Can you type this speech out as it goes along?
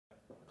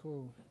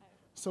Cool.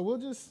 So we'll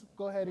just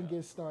go ahead and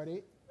get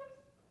started.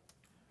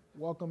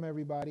 Welcome,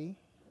 everybody.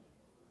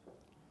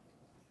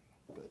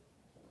 Good.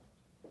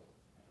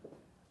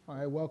 All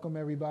right, welcome,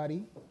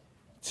 everybody,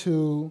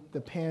 to the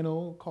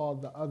panel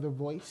called The Other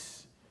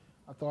Voice.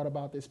 I thought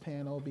about this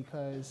panel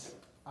because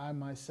I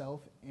myself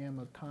am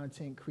a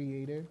content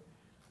creator.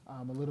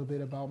 A little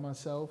bit about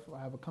myself. I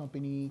have a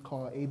company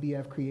called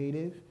ABF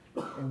Creative,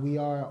 and we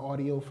are an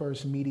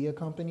audio-first media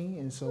company,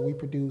 and so we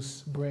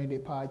produce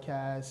branded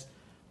podcasts.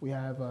 We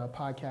have a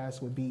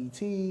podcast with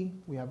BET,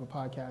 we have a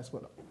podcast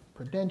with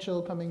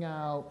Prudential coming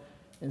out,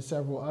 and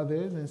several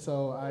others. And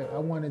so I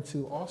wanted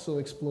to also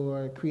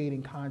explore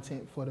creating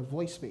content for the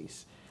voice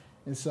space.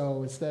 And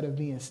so instead of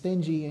being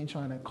stingy and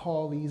trying to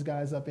call these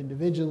guys up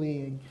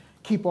individually and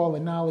keep all the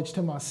knowledge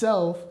to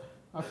myself,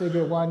 I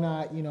figured why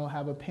not,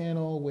 have a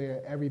panel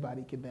where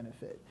everybody could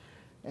benefit.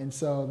 And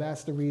so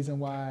that's the reason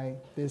why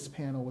this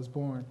panel was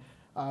born.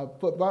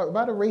 But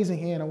by the raising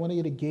hand, I want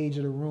you to gauge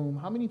the room.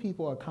 How many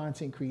people are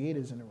content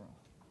creators in the room?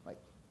 Like,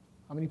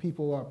 how many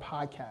people are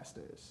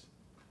podcasters?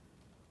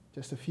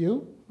 Just a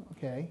few?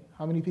 Okay.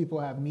 How many people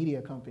have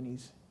media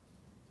companies?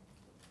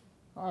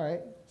 All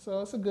right.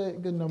 So it's a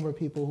good number of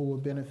people who will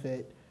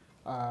benefit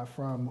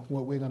from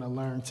what we're going to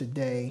learn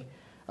today.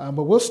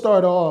 But we'll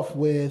start off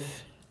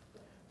with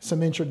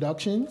some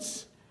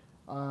introductions.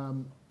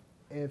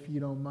 If you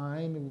don't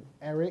mind,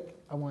 Erik,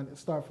 I want to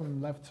start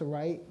from left to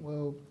right.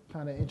 We'll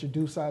kind of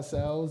introduce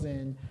ourselves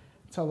and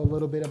tell a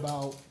little bit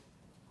about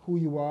who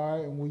you are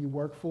and who you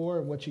work for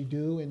and what you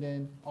do, and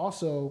then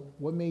also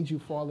what made you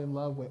fall in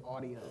love with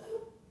audio.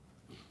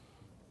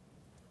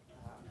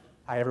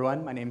 Hi,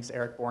 everyone. My name is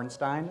Erik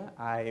Borenstein.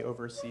 I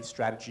oversee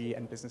strategy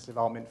and business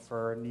development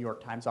for New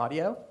York Times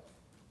Audio.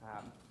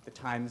 The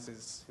Times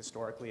is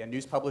historically a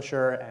news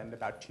publisher, and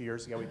about 2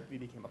 years ago, we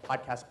became a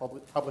podcast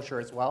publisher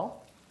as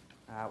well.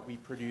 We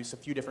produce a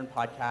few different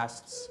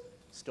podcasts: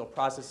 Still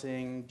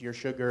Processing, Dear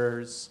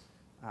Sugars,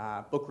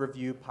 book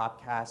review,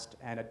 podcast,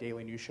 and a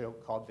daily news show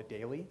called The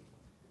Daily.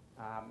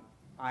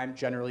 I'm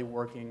generally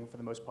working, for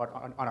the most part,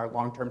 on our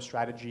long-term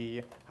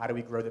strategy. How do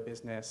we grow the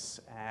business,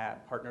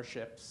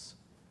 partnerships,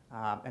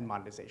 and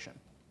monetization.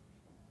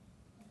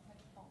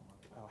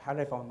 Oh, how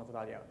did I fall in love with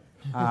audio?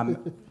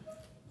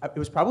 It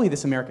was probably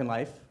This American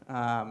Life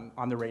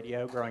on the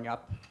radio growing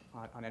up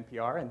on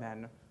NPR, and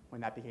then when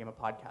that became a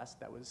podcast,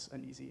 that was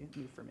an easy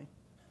move for me.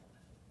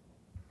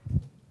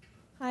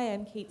 Hi,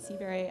 I'm Kate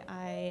Seabury.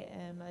 I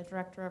am a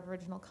director of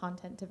original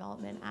content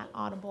development at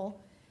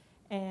Audible,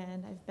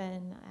 and I've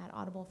been at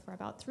Audible for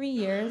about 3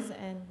 years,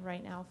 and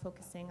right now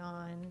focusing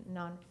on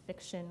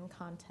nonfiction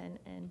content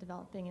and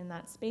developing in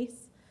that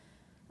space.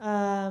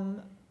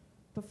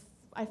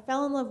 I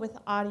fell in love with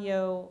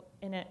audio,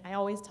 and I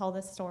always tell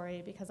this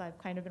story because I've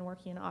kind of been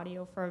working in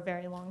audio for a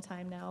very long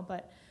time now,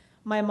 but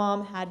my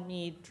mom had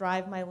me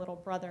drive my little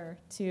brother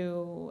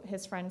to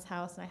his friend's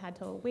house, and I had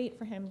to wait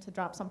for him to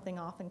drop something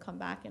off and come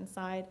back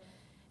inside.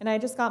 And I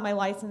just got my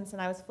license,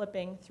 and I was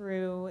flipping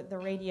through the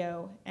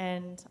radio,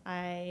 and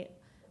I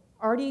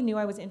already knew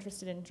I was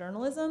interested in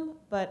journalism,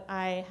 but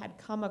I had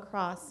come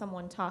across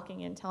someone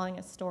talking and telling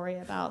a story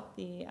about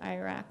the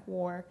Iraq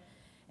War,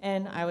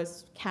 and I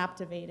was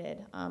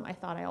captivated. I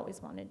thought I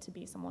always wanted to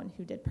be someone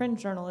who did print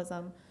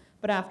journalism,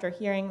 but after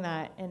hearing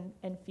that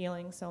and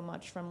feeling so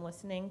much from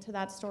listening to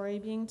that story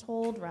being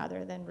told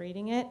rather than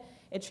reading it,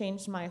 it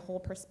changed my whole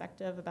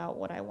perspective about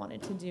what I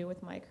wanted to do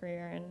with my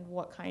career and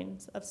what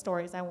kinds of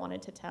stories I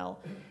wanted to tell.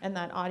 And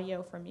that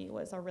audio for me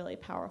was a really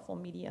powerful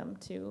medium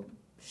to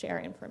share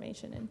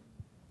information in.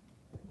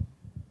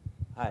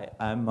 Hi,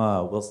 I'm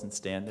Wilson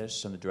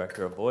Standish. I'm the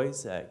director of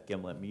voice at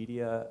Gimlet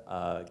Media.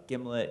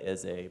 Gimlet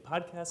is a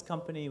podcast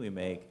company. We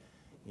make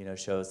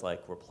shows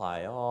like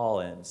Reply All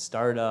and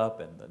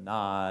Startup and The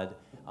Nod.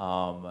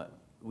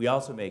 We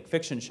also make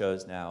fiction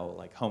shows now,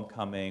 like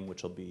Homecoming,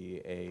 which will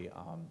be a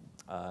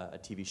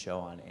TV show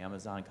on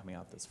Amazon coming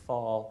out this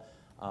fall.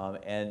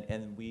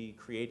 And we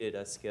created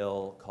a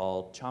skill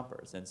called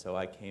Chompers. And so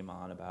I came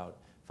on about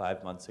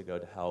 5 months ago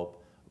to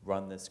help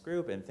run this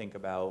group and think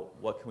about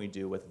what can we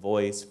do with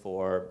voice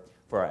for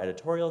our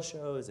editorial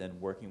shows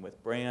and working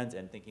with brands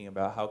and thinking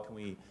about how can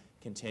we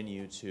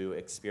continue to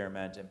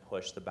experiment and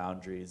push the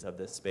boundaries of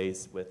this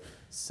space with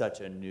such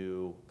a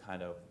new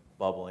kind of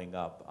bubbling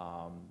up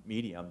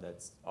medium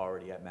that's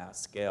already at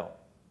mass scale.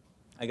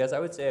 I guess I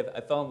would say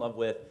I fell in love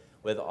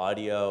with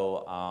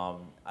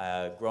audio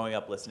growing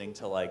up listening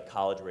to like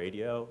college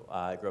radio.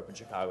 I grew up in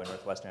Chicago and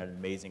Northwestern, had an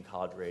amazing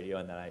college radio,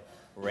 and then I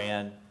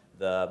ran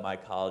my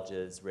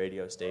college's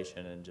radio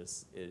station and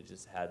it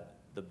just had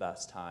the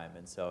best time.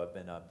 And so I've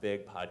been a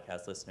big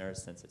podcast listener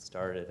since it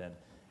started, and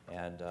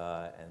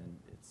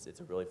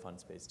it's a really fun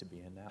space to be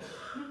in now.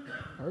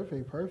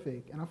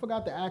 Perfect. And I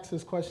forgot to ask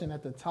this question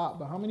at the top,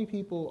 but how many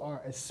people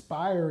are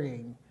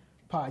aspiring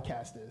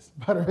podcasters?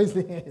 By the raise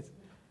the hands.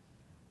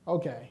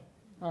 Okay.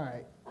 All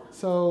right.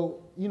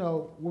 So,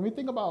 when we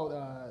think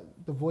about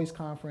the voice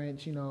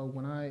conference,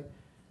 when I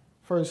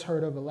first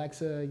heard of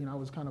Alexa, I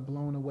was kind of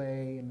blown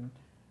away, and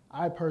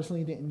I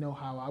personally didn't know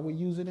how I would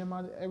use it in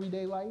my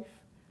everyday life.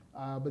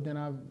 But then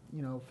I,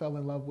 fell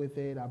in love with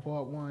it. I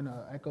bought one,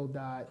 Echo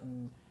Dot,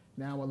 and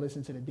now I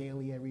listen to the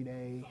Daily every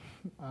day.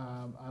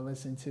 I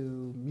listen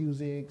to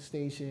music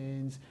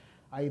stations.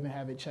 I even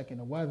have it checking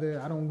the weather.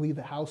 I don't leave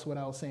the house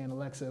without saying,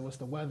 Alexa, what's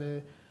the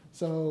weather?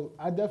 So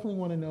I definitely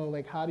want to know,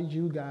 like, how did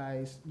you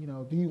guys,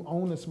 do you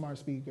own a smart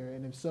speaker?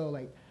 And if so,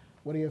 like,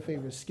 what are your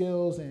favorite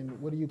skills, and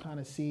what do you kind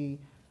of see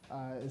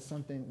as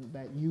something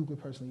that you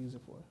would personally use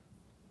it for?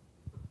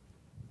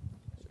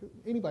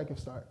 Anybody can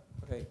start.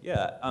 Okay.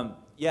 Yeah.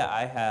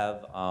 I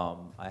have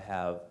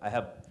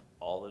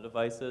all the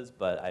devices,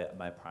 but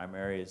my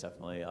primary is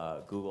definitely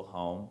Google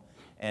Home,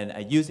 and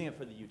I'm using it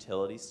for the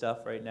utility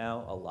stuff right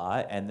now a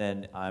lot. And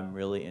then I'm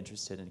really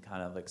interested in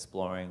kind of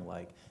exploring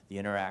like the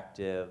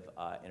interactive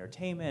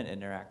entertainment,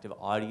 interactive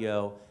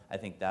audio. I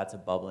think that's a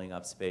bubbling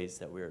up space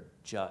that we're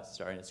just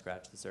starting to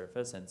scratch the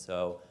surface. And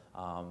so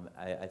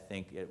I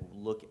think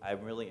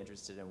I'm really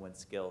interested in when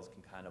skills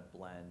can kind of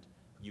blend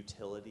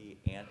utility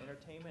and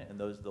entertainment, and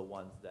those are the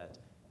ones that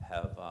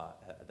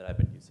that I've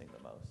been using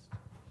the most.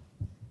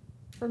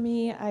 For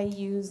me, I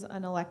use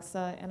an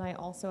Alexa, and I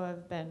also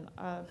have been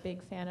a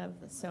big fan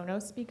of the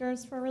Sonos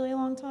speakers for a really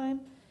long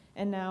time.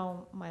 And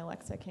now my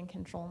Alexa can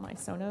control my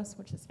Sonos,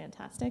 which is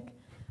fantastic.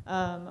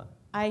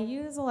 I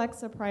use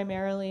Alexa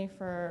primarily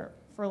for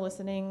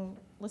listening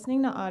to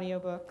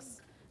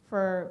audiobooks,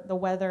 for the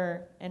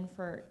weather, and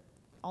for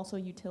also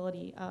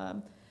utility.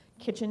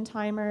 Kitchen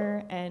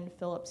timer and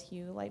Philips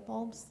Hue light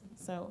bulbs,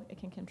 so it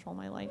can control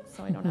my lights,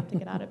 so I don't have to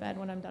get out of bed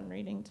when I'm done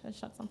reading to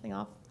shut something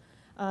off.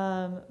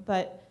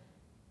 But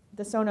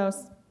the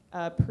Sonos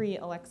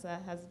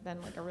pre-Alexa has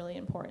been like a really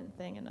important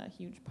thing and a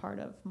huge part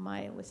of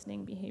my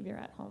listening behavior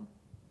at home.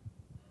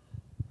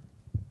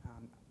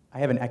 I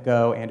have an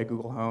Echo and a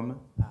Google Home.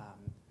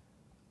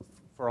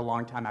 For a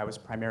long time, I was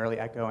primarily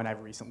Echo, and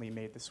I've recently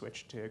made the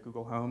switch to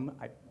Google Home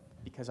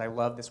because I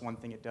love this one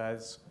thing it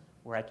does,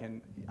 where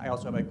I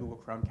also have a Google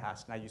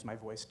Chromecast, and I use my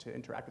voice to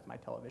interact with my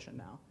television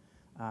now.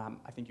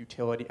 I think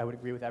utility, I would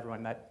agree with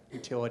everyone that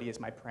utility is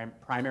my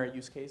primary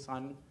use case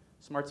on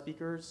smart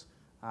speakers.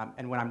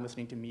 And when I'm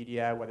listening to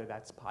media, whether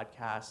that's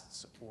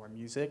podcasts or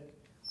music,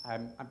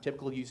 I'm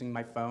typically using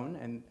my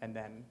phone and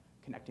then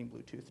connecting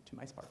Bluetooth to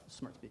my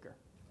smart speaker.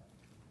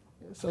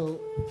 So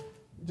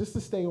just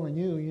to stay on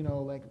you,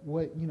 like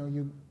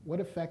what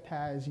effect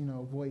has,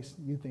 voice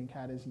you think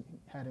had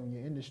on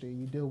your industry?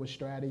 You deal with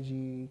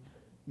strategy,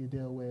 you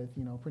deal with,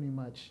 pretty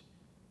much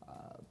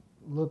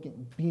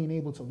being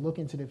able to look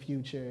into the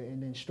future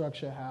and then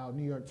structure how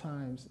New York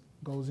Times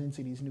goes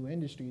into these new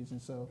industries.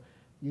 And so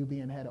you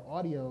being head of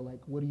audio, like,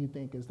 what do you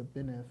think has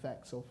been the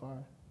effect so far?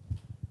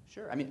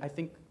 Sure. I mean, I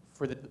think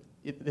for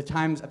at the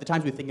Times,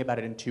 we think about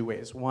it in two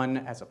ways. One,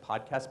 as a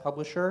podcast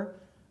publisher,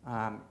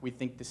 we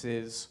think this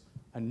is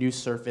a new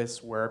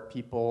surface where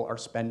people are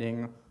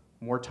spending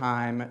more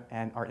time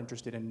and are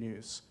interested in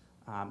news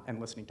and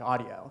listening to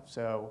audio.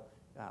 So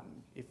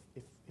if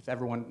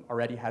everyone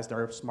already has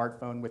their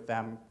smartphone with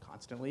them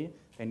constantly,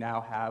 they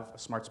now have a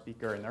smart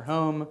speaker in their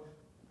home.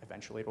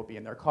 Eventually, it'll be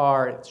in their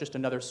car. It's just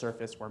another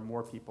surface where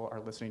more people are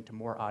listening to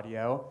more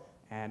audio,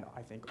 and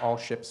I think all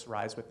ships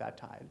rise with that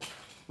tide.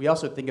 We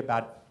also think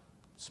about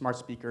smart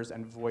speakers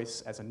and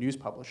voice as a news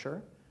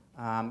publisher,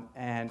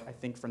 and I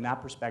think from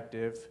that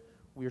perspective,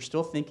 we are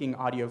still thinking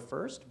audio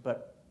first,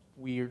 but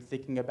we're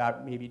thinking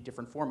about maybe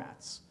different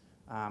formats.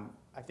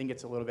 I think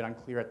it's a little bit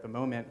unclear at the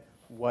moment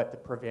what the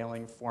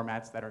prevailing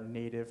formats that are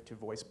native to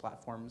voice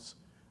platforms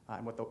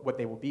and what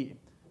they will be.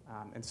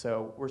 And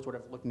so we're sort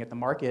of looking at the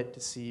market to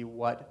see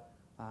what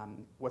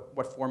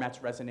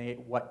formats resonate,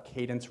 what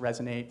cadence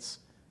resonates.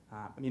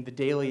 I mean, the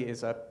Daily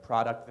is a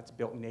product that's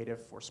built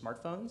native for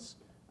smartphones,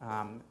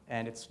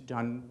 and it's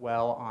done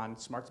well on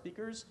smart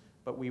speakers,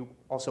 but we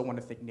also want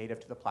to think native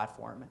to the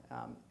platform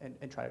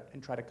and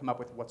try to come up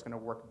with what's going to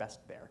work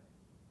best there.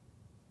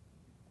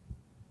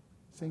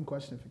 Same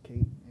question for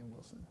Kate and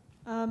Wilson.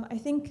 I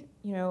think,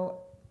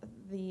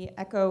 the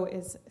Echo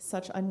is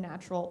such a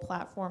natural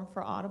platform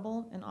for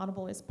Audible, and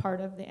Audible is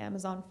part of the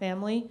Amazon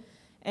family,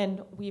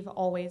 and we've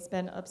always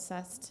been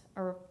obsessed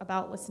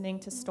about listening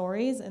to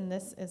stories, and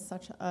this is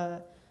such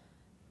a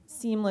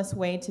seamless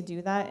way to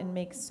do that and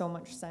makes so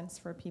much sense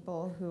for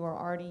people who are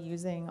already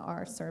using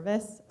our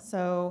service.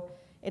 So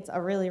it's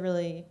a really,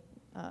 really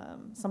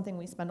something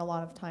we spend a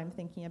lot of time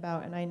thinking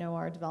about, and I know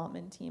our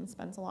development team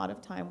spends a lot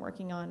of time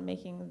working on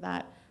making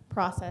that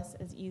process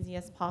as easy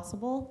as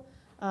possible.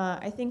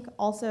 I think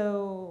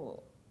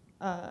also,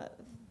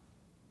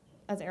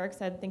 as Erik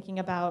said, thinking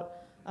about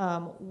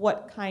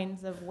what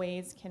kinds of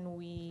ways can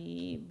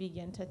we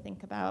begin to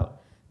think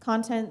about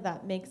content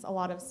that makes a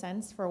lot of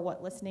sense for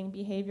what listening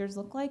behaviors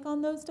look like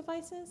on those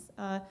devices,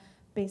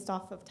 based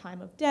off of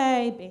time of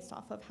day, based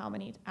off of how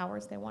many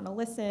hours they want to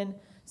listen.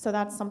 So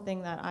that's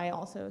something that I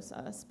also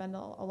spend a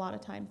lot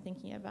of time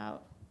thinking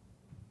about.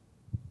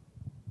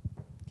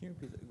 Can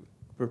you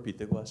repeat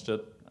the question?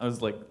 I was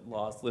like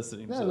lost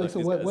listening to like, so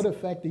these what guys.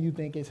 effect do you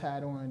think it's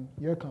had on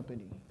your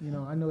company?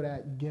 I know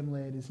that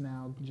Gimlet is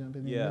now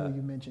jumping in. Yeah. I know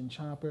you mentioned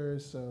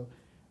Chompers, so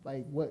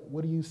like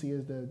what do you see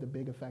as the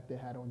big effect it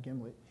had on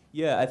Gimlet?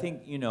 Yeah, I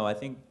think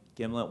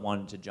Gimlet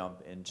wanted to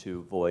jump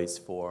into voice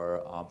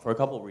for a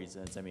couple of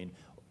reasons. I mean,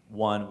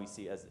 one, we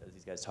see, as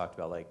these guys talked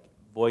about, like,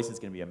 voice is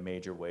going to be a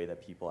major way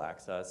that people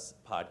access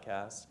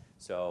podcasts.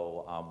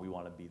 So we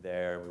want to be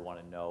there. We want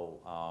to know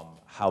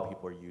how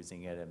people are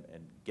using it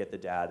and get the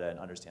data and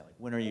understand, like,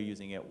 when are you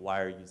using it,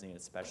 why are you using it,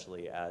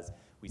 especially as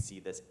we see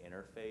this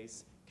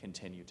interface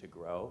continue to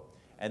grow.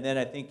 And then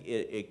I think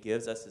it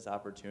gives us this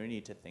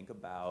opportunity to think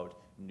about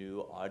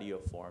new audio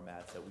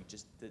formats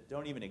that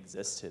don't even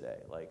exist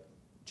today. Like,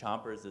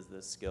 Chompers is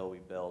this skill we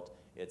built.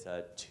 It's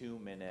a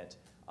 2-minute,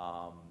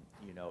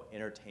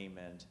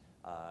 entertainment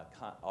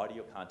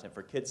audio content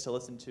for kids to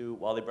listen to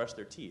while they brush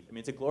their teeth. I mean,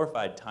 it's a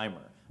glorified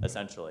timer,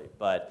 essentially,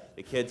 but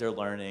the kids are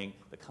learning.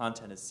 The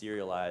content is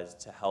serialized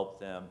to help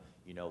them,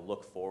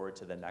 look forward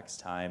to the next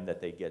time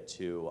that they get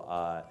to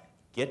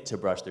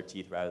brush their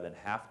teeth rather than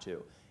have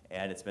to.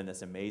 And it's been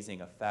this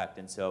amazing effect.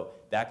 And so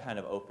that kind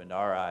of opened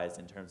our eyes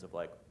in terms of,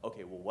 like,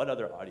 okay, well, what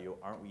other audio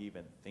aren't we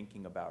even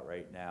thinking about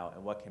right now,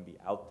 and what can be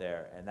out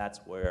there? And that's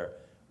where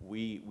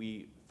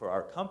we for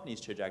our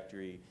company's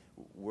trajectory,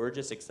 we're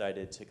just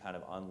excited to kind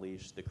of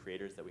unleash the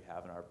creators that we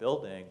have in our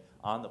building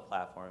on the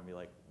platform and be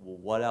like, well,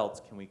 what else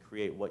can we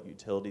create? What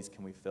utilities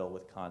can we fill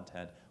with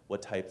content?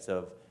 What types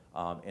of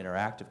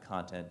interactive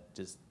content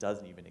just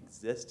doesn't even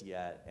exist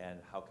yet? And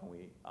how can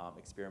we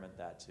experiment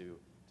that to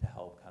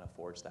help kind of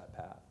forge that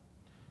path?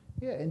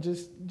 Yeah, and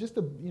just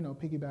to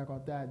piggyback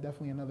off that,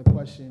 definitely another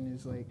question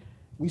is, like,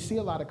 we see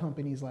a lot of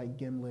companies like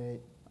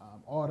Gimlet,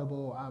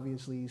 Audible,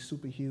 obviously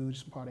super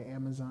huge, part of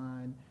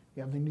Amazon.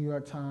 You have the New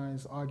York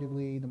Times,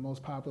 arguably the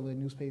most popular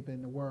newspaper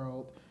in the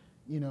world,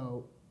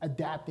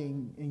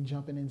 adapting and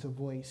jumping into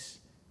voice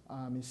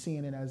and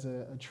seeing it as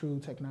a true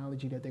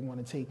technology that they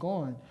want to take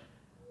on.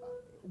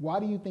 Why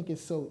do you think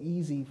it's so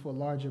easy for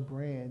larger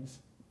brands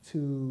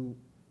to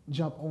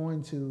jump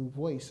on to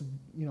voice,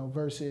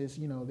 versus,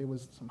 there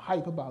was some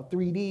hype about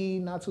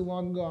 3D not too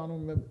long ago.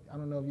 I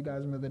don't know if you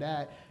guys remember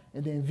that.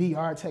 And then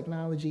VR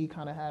technology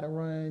kind of had a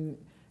run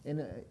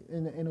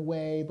in a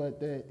way,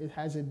 but it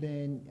hasn't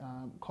been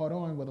caught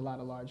on with a lot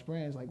of large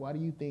brands. Like, why do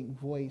you think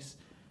voice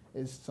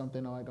is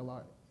something like a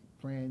lot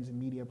of brands and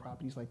media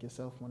properties like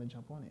yourself want to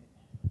jump on it?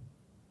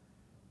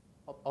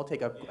 I'll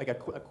take a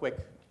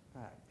quick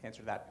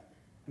answer to that.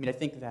 I mean, I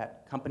think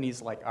that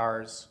companies like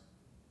ours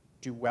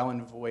do well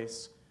in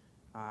voice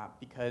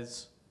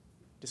because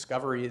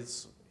discovery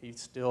is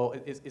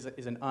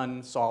an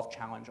unsolved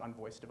challenge on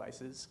voice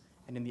devices.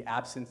 And in the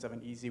absence of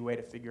an easy way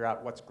to figure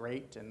out what's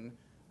great, and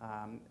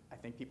I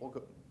think people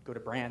go to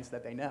brands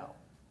that they know.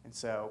 And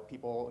so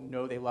people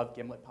know they love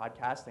Gimlet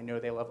podcasts, they know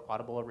they love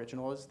Audible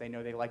originals, they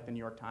know they like the New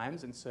York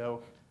Times, and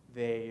so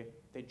they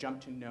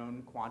jump to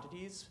known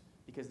quantities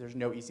because there's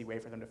no easy way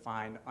for them to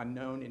find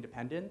unknown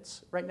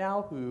independents right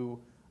now who,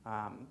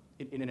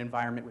 in an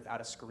environment without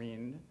a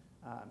screen,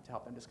 to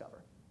help them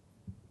discover.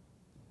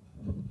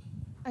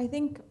 I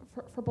think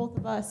for both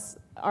of us,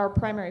 our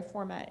primary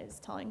format is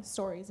telling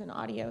stories in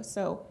audio,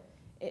 so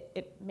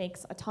it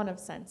makes a ton of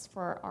sense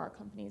for our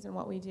companies and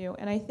what we do.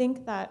 And I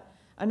think that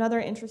another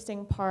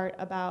interesting part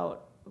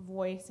about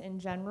voice in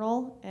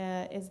general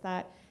is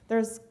that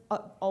there's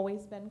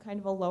always been kind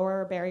of a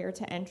lower barrier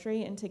to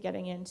entry into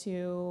getting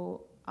into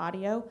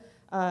audio.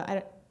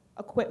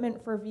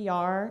 Equipment for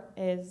VR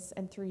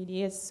and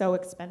 3D is so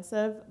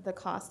expensive. The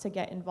cost to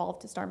get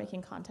involved to start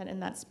making content in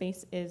that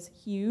space is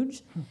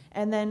huge.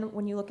 And then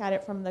when you look at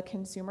it from the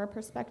consumer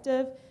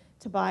perspective,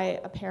 to buy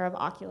a pair of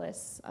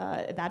Oculus,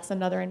 that's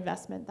another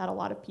investment that a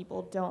lot of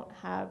people don't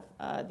have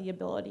the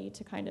ability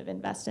to kind of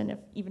invest in,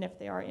 even if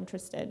they are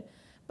interested.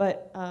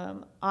 But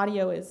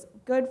audio is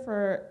good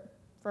for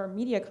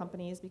media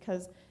companies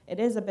because it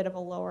is a bit of a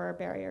lower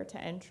barrier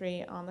to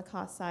entry on the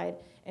cost side,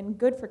 and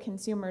good for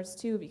consumers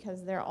too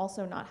because they're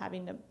also not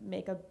having to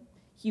make a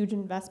huge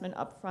investment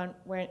up front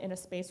in a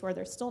space where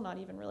there's still not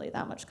even really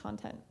that much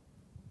content.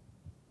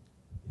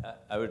 Yeah,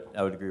 I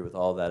would agree with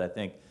all that. I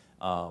think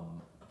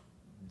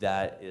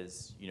that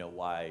is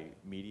why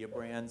media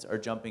brands are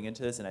jumping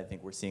into this, and I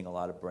think we're seeing a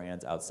lot of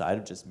brands outside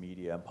of just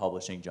media and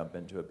publishing jump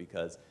into it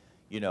because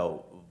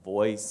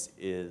voice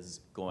is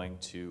going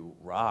to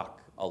rock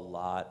a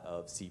lot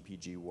of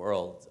CPG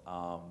worlds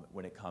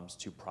when it comes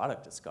to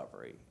product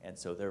discovery. And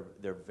so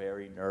they're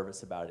very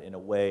nervous about it in a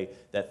way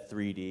that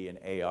 3D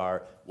and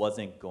AR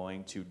wasn't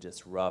going to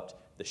disrupt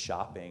the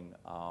shopping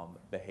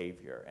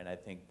behavior. And I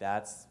think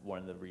that's one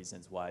of the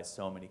reasons why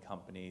so many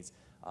companies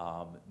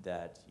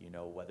that,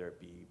 whether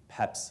it be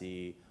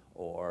Pepsi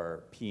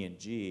or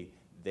P&G,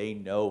 they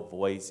know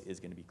voice is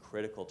going to be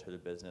critical to their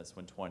business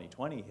when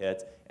 2020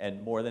 hits,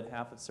 and more than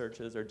half of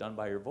searches are done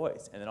by your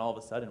voice. And then all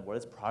of a sudden, what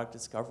does product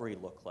discovery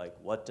look like?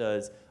 What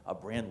does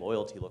brand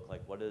loyalty look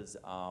like? What does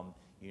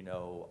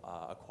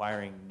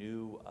acquiring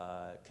new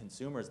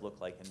consumers look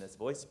like in this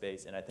voice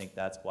space? And I think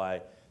that's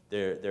why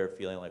they're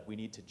feeling like we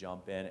need to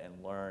jump in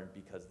and learn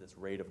because this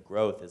rate of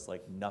growth is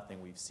like nothing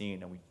we've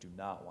seen, and we do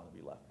not want to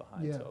be left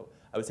behind. Yeah. So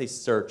I would say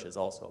search is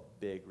also a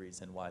big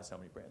reason why so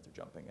many brands are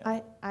jumping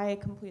in. I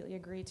completely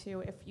agree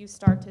too. If you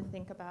start to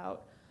think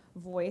about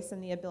voice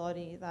and the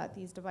ability that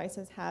these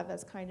devices have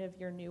as kind of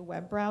your new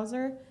web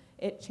browser,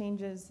 it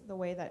changes the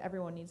way that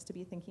everyone needs to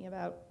be thinking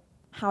about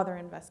how they're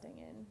investing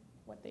in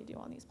what they do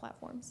on these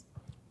platforms.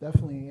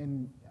 Definitely,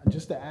 and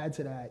just to add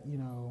to that, you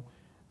know,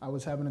 I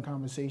was having a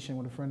conversation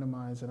with a friend of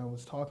mine, and I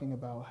was talking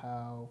about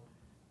how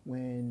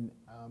when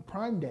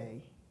Prime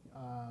Day,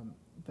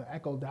 the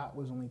Echo Dot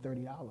was only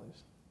 $30,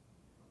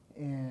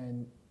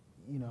 and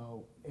you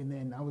know, and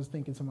then I was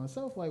thinking to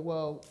myself, like,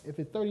 well, if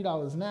it's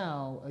 $30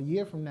 now, a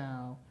year from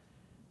now,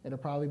 it'll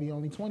probably be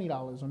only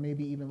 $20 or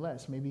maybe even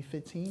less, maybe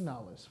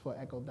 $15 for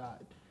Echo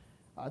Dot.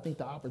 I think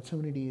the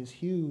opportunity is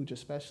huge,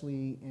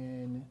 especially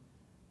in,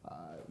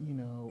 you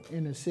know,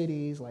 inner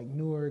cities like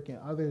Newark and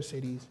other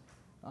cities,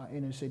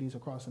 inner cities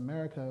across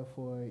America,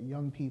 for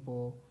young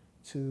people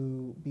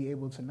to be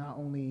able to not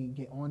only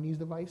get on these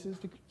devices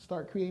to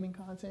start creating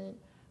content,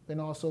 but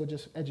also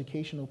just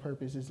educational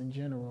purposes in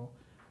general.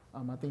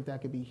 I think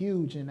that could be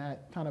huge, and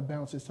that kind of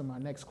bounces to my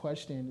next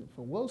question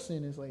for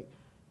Wilson is like,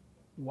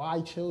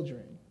 why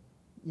children?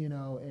 You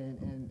know,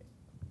 and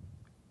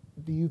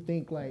do you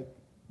think like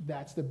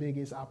that's the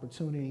biggest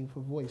opportunity for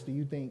voice? Do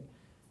you think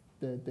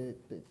the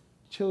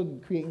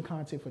children creating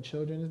content for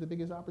children is the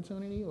biggest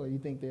opportunity, or do you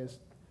think there's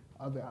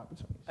other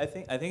opportunities? I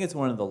think it's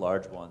one of the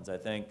large ones. I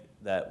think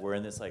that we're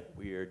in this like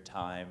weird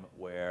time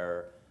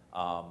where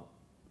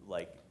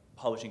like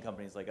publishing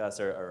companies like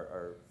us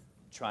are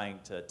trying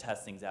to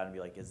test things out and be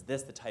like, is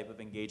this the type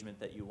of engagement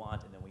that you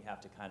want? And then we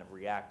have to kind of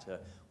react to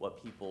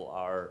what people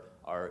are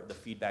the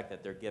feedback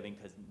that they're giving,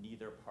 because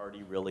neither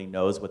party really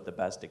knows what the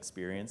best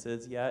experience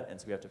is yet, and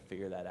so we have to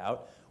figure that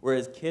out.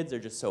 Whereas kids are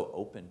just so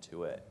open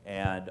to it.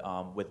 And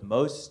with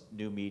most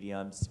new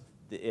mediums,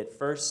 it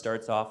first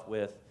starts off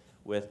with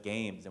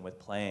games and with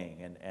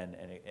playing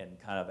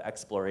and kind of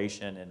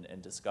exploration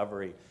and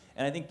discovery.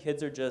 And I think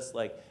kids are just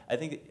like, I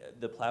think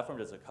the platform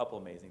does a couple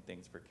amazing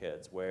things for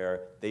kids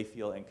where they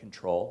feel in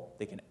control.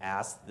 They can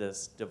ask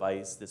this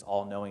device, this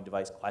all-knowing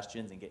device,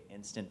 questions and get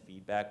instant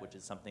feedback, which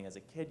is something as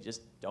a kid you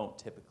just don't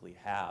typically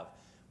have.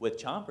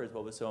 With Chompers,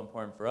 what was so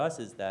important for us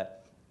is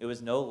that it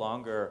was no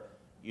longer,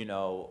 you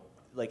know,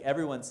 like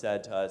everyone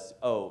said to us,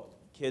 oh,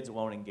 kids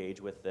won't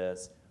engage with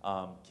this.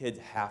 Kids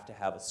have to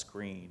have a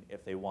screen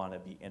if they want to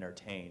be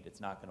entertained.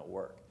 It's not going to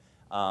work.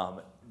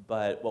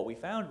 But what we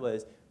found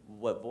was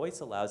what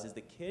voice allows is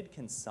the kid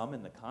can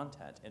summon the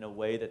content in a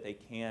way that they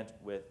can't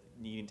with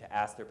needing to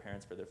ask their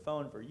parents for their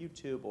phone, for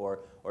YouTube,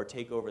 or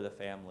take over the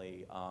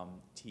family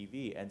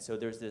TV. And so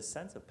there's this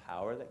sense of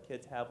power that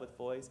kids have with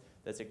voice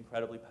that's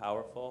incredibly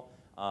powerful.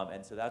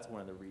 And so that's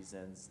one of the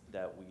reasons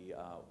that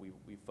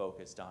we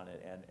focused on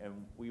it.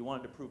 And we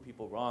wanted to prove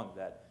people wrong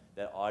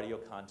that audio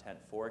content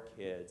for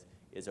kids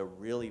is a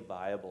really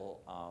viable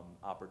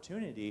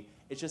opportunity.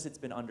 It's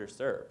been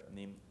underserved. I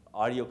mean,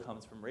 audio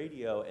comes from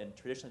radio, and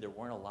traditionally there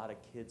weren't a lot of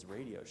kids'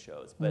 radio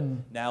shows. But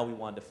now we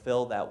wanted to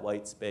fill that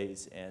white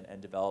space and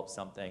develop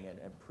something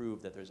and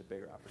prove that there's a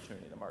bigger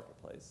opportunity in the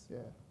marketplace. Yeah,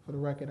 for the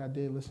record, I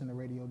did listen to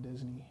Radio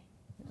Disney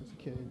as a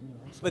kid. You know,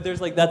 so, but there's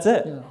like, that's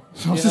it. You know,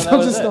 so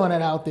I'm just throwing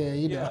that out there.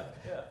 You know,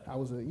 I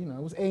was it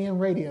was AM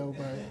radio,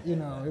 but you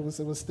know, it was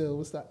hot.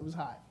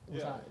 It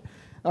was hot.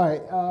 All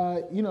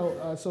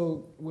right,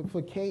 so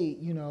for Kate,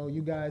 you know,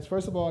 you guys,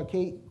 first of all,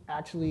 Kate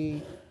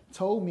actually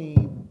told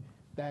me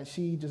that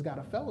she just got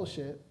a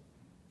fellowship.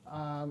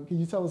 Can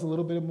you tell us a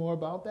little bit more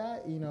about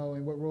that, you know,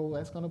 and what role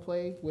that's going to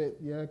play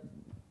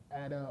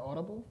at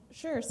Audible?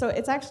 Sure, so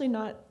it's actually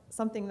not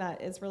something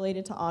that is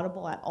related to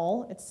Audible at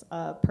all. It's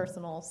a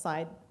personal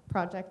side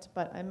project,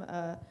 but I'm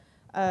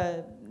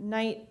a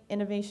Knight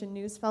Innovation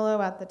News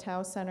Fellow at the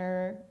Tao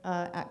Center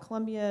at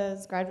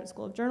Columbia's Graduate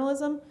School of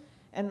Journalism,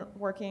 and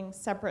working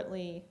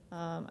separately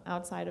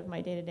outside of my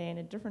day-to-day in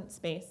a different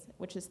space,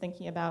 which is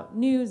thinking about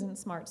news and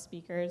smart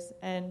speakers,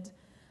 and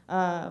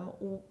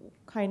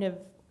kind of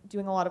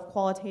doing a lot of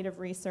qualitative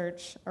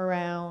research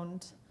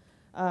around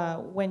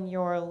when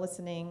you're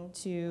listening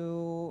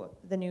to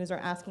the news or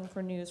asking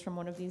for news from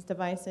one of these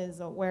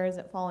devices, where is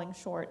it falling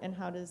short, and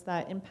how does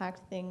that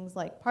impact things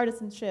like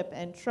partisanship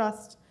and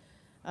trust,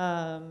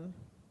 and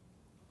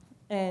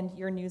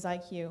your news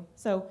IQ.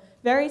 So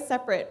very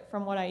separate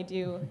from what I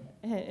do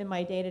in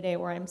my day-to-day,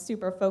 where I'm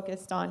super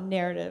focused on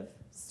narrative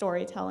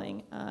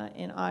storytelling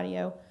in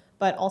audio,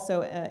 but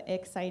also an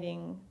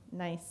exciting,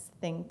 nice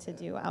thing to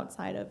do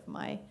outside of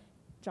my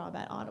job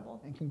at Audible.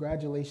 And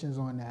congratulations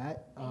on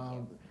that.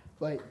 Thank you.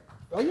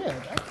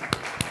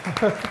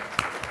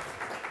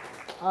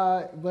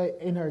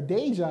 But in her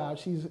day job,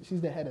 she's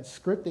the head of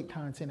scripted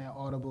content at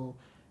Audible,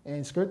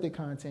 and scripted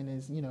content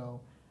is, you know,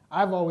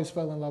 I've always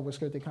fell in love with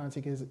scripted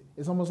content because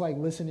it's almost like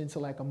listening to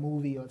like a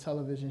movie or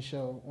television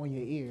show on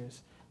your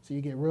ears. So you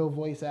get real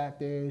voice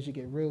actors, you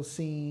get real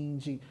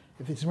scenes.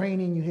 If it's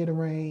raining, you hear the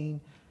rain.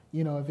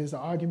 You know, if there's an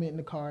argument in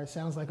the car, it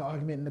sounds like an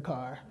argument in the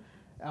car.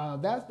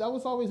 That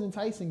was always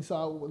enticing. So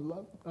I would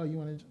love. Oh, you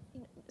want to?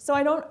 So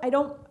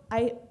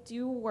I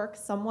do work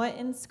somewhat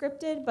in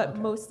scripted, but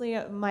mostly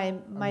my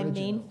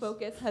main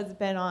focus has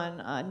been on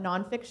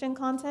nonfiction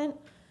content.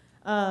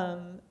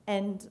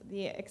 And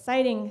the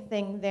exciting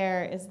thing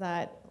there is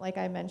that, like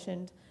I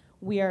mentioned,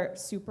 we are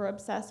super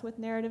obsessed with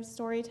narrative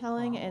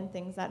storytelling and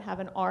things that have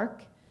an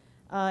arc,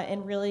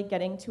 and really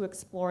getting to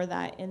explore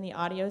that in the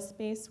audio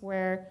space,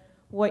 where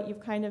what you've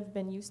kind of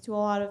been used to a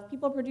lot of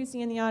people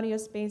producing in the audio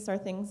space are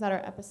things that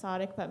are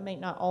episodic but might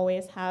not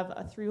always have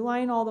a through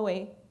line all the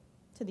way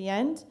to the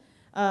end.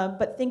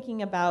 But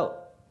thinking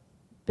about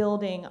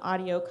building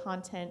audio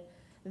content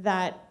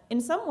that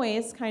in some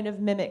ways kind of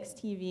mimics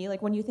TV.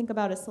 Like when you think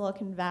about a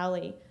Silicon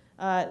Valley,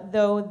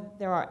 though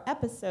there are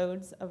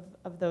episodes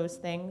of those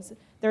things,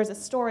 there's a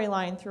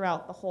storyline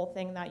throughout the whole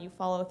thing that you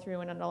follow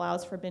through, and it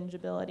allows for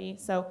bingeability.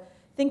 So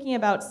thinking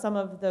about some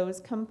of those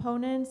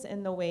components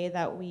in the way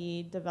that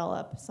we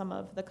develop some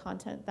of the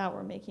content that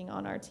we're making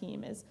on our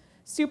team is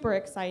super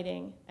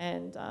exciting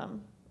and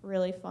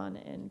really fun.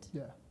 And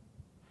Yeah.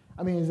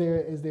 I mean, is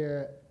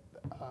there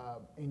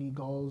any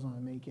goals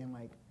on making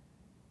like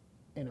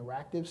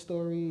interactive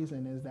stories,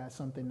 and is that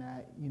something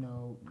that you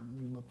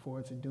look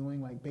forward to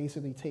doing, like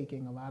basically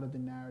taking a lot of the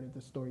narrative,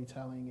 the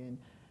storytelling, and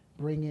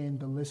bringing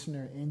the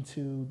listener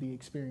into the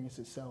experience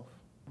itself?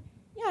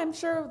 Yeah, I'm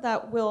sure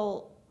that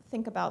we'll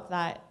think about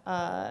that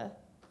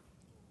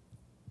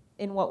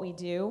in what we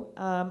do.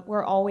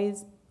 We're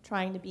always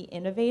trying to be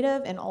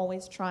innovative and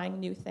always trying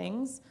new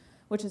things,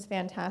 which is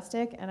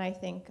fantastic, and I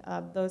think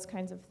those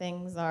kinds of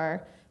things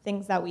are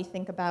things that we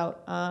think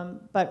about,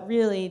 but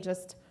really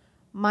just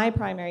my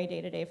primary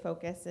day-to-day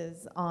focus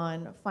is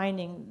on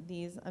finding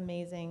these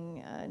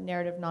amazing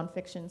narrative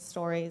nonfiction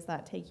stories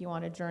that take you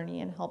on a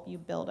journey and help you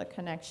build a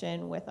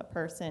connection with a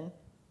person.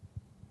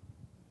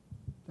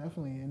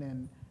 Definitely. And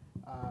then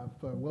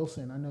for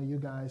Wilson, I know you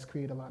guys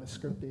create a lot of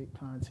scripted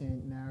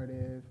content,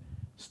 narrative,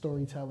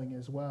 storytelling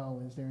as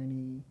well. Is there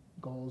any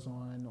goals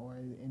on or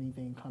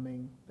anything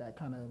coming that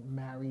kind of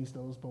marries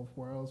those both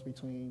worlds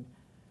between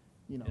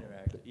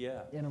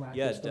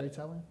interactive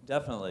storytelling?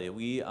 Definitely.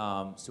 We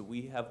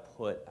have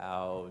put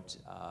out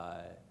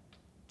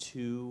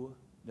two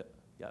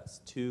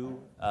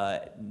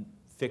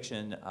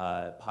fiction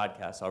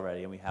podcasts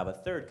already, and we have a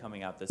third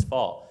coming out this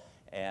fall.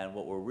 And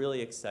what we're really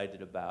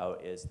excited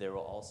about is there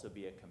will also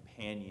be a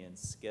companion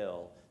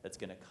skill that's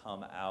going to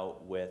come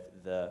out with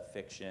the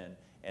fiction.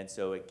 And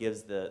so it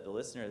gives the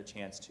listener the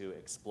chance to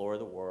explore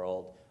the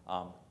world,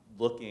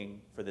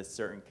 looking for this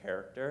certain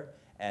character.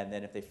 And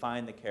then if they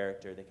find the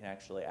character, they can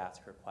actually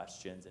ask her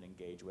questions and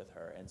engage with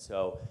her. And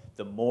so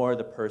the more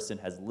the person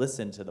has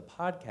listened to the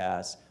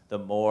podcast, the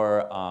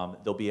more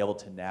they'll be able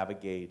to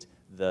navigate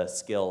the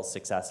skill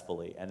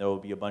successfully. And there will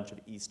be a bunch of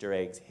Easter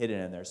eggs hidden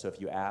in there. So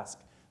if you ask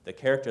the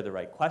character the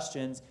right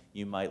questions,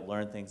 you might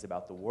learn things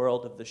about the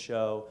world of the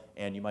show,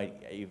 and you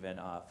might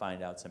even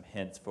find out some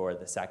hints for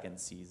the second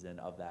season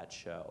of that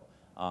show.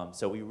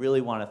 So we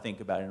really want to think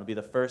about it. It'll be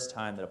the first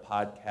time that a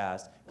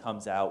podcast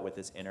comes out with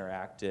this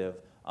interactive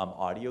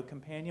audio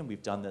companion.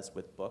 We've done this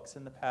with books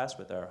in the past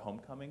with our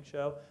Homecoming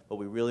show, but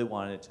we really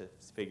wanted to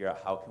figure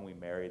out how can we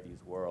marry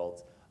these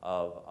worlds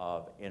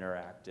of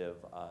interactive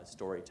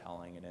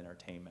storytelling and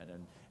entertainment.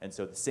 And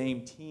so the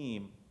same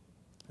team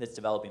that's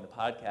developing the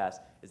podcast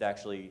is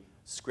actually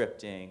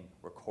scripting,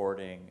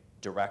 recording,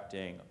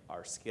 directing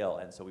our skill.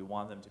 And so we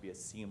want them to be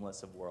as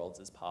seamless of worlds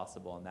as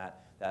possible, and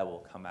that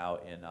will come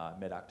out in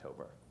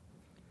mid-October.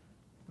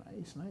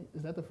 Nice.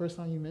 Is that the first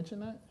time you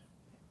mentioned that?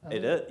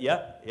 It is,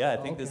 yeah. I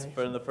think this is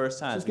for the first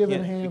time. Just give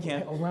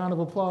a round of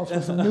applause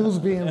for some news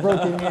being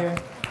broken here.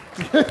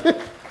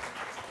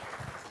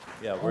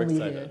 Yeah, we're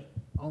excited.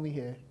 Only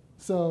here.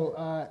 So,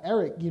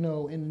 Erik, in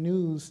the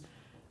news,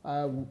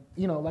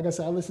 like I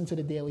said, I listen to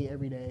the Daily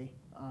every day.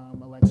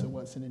 Alexa,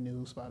 what's in the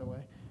news, by the way?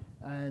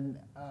 And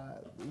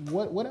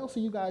what else are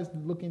you guys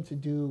looking to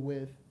do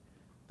with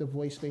the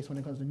voice space when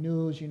it comes to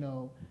news?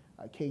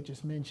 Kate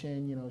just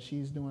mentioned,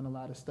 she's doing a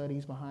lot of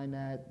studies behind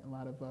that, a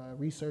lot of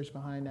research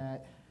behind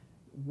that.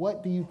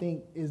 What do you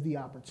think is the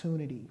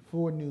opportunity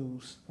for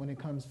news when it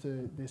comes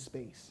to this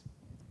space?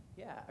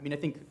 Yeah, I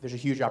think there's a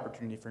huge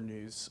opportunity for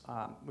news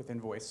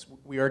within voice.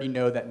 We already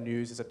know that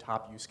news is a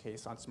top use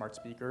case on smart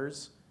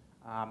speakers.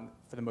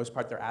 For the most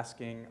part, they're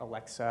asking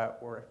Alexa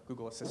or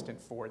Google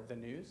Assistant for the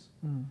news.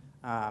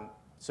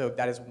 So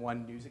that is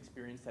one news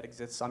experience that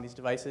exists on these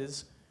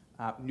devices.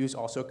 News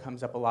also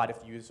comes up a lot if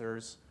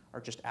users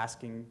are just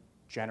asking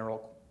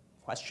general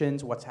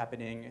questions. What's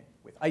happening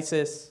with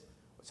ISIS?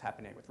 What's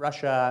happening with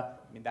Russia?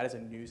 That is a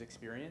news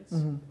experience.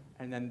 Mm-hmm.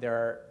 And then there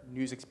are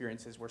news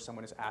experiences where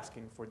someone is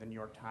asking for the New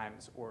York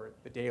Times or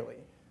the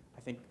Daily.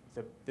 I think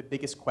the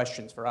biggest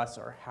questions for us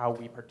are how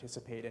we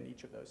participate in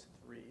each of those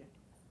three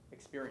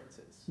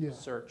experiences. Yeah.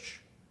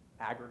 Search,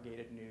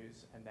 aggregated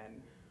news, and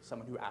then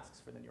someone who asks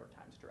for the New York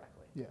Times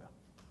directly. Yeah,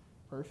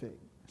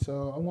 perfect.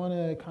 So I want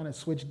to kind of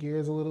switch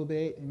gears a little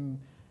bit and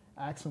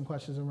ask some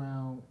questions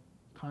around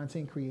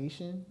content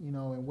creation,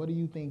 and what do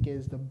you think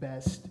is the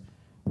best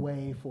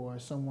way for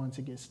someone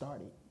to get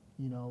started,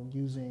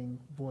 using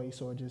voice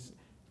or just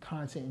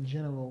content in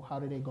general? How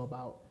do they go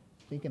about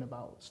thinking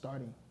about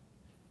starting?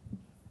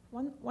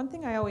 One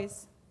thing I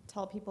always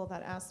tell people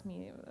that ask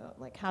me,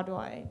 how do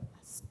I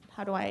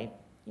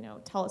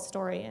tell a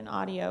story in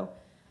audio?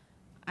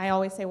 I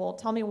always say, well,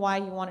 tell me why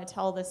you want to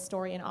tell this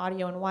story in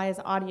audio, and why is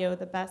audio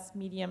the best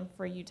medium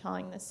for you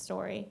telling this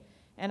story?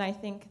 And I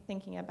think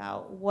thinking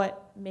about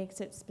what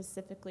makes it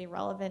specifically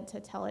relevant to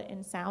tell it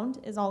in sound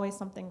is always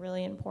something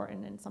really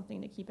important and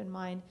something to keep in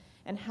mind.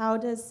 And how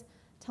does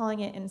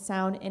telling it in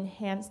sound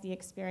enhance the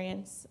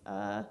experience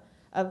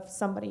of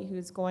somebody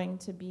who's going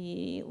to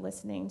be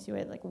listening to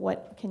it? Like,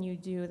 what can you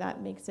do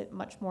that makes it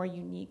much more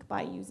unique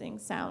by using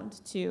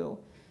sound to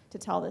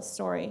tell this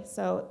story?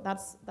 So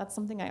that's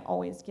something I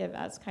always give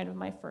as kind of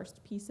my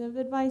first piece of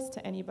advice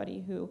to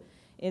anybody who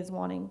is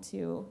wanting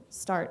to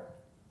start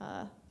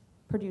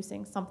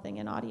producing something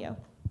in audio.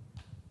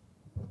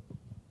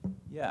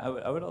 Yeah,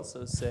 I would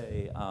also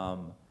say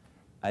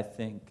I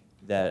think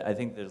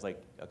there's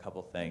like a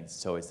couple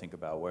things to always think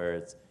about, where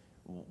it's,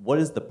 what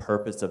is the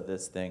purpose of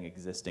this thing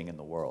existing in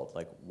the world?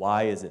 Like,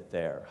 why is it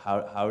there?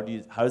 How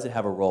does it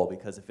have a role?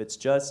 Because if it's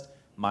just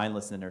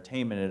mindless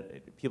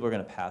entertainment, people are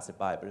going to pass it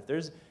by. But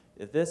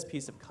if this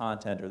piece of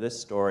content or this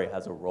story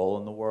has a role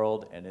in the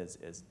world and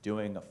is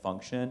doing a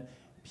function,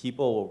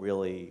 people will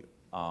really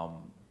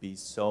be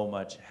so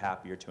much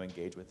happier to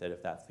engage with it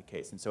if that's the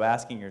case. And so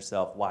asking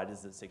yourself, why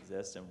does this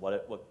exist, and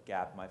what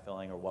gap am I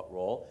filling, or what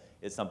role,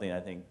 is something I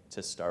think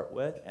to start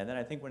with. And then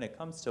I think when it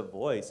comes to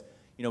voice,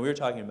 we were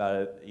talking about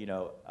it,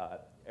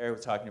 Erik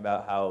was talking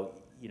about how,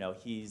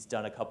 he's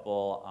done a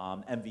couple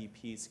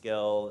MVP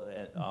skill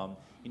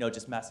and,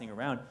 just messing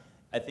around.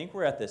 I think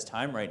we're at this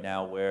time right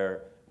now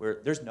where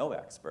there's no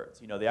experts.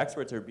 The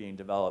experts are being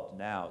developed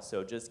now.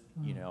 So just,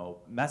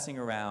 messing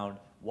around,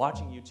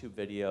 watching YouTube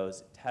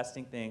videos,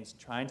 testing things,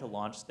 trying to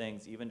launch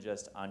things, even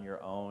just on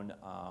your own,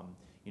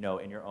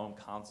 in your own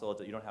console,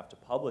 that you don't have to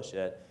publish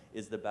it,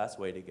 is the best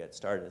way to get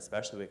started,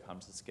 especially when it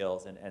comes to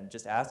skills. And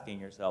just asking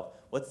yourself,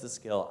 what's the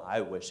skill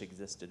I wish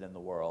existed in the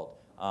world?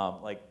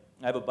 Like,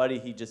 I have a buddy,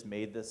 he just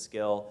made this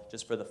skill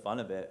just for the fun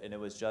of it, and it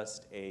was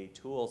just a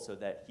tool so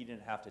that he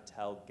didn't have to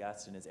tell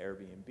guests in his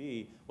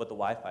Airbnb what the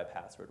Wi-Fi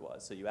password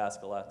was. So you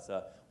ask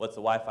Alexa, what's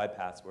the Wi-Fi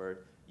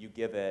password? You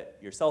give it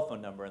your cell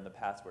phone number, and the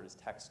password is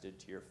texted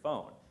to your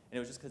phone. And it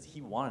was just because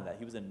he wanted that.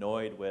 He was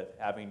annoyed with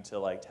having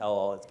to tell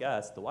all his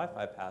guests the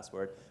Wi-Fi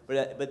password.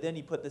 But then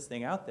he put this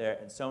thing out there,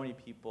 and so many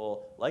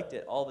people liked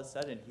it. All of a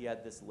sudden, he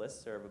had this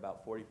listserv of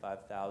about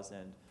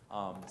 45,000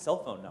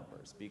 cell phone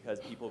numbers,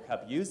 because people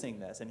kept using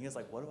this. And he was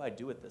like, what do I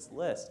do with this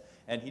list?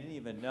 And he didn't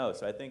even know.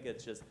 So I think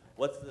it's just,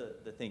 what's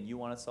the thing you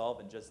want to solve,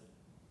 and just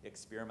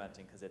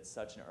experimenting, because it's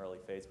such an early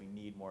phase. We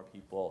need more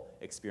people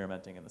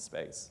experimenting in the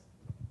space.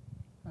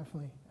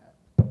 Definitely.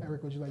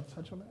 Erik, would you like to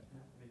touch on that?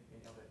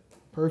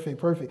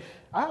 Perfect.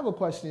 I have a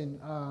question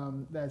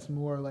that's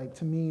more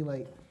to me,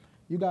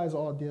 you guys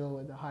all deal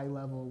at the high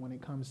level when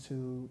it comes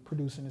to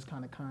producing this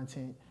kind of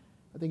content.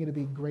 I think it'd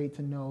be great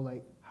to know,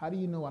 how do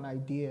you know an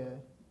idea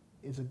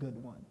is a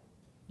good one?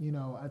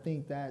 I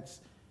think that's,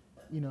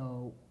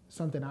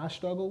 something I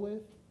struggle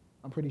with.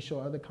 I'm pretty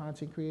sure other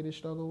content creators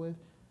struggle with.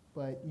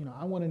 But,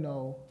 I want to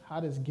know,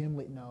 how does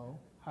Gimlet know?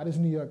 How does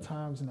New York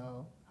Times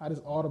know? How does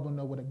Audible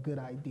know what a good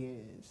idea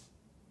is?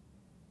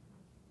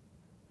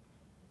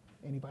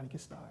 Anybody can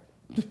start.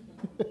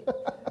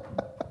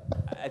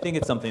 I think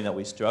it's something that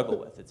we struggle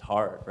with. It's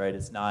hard, right?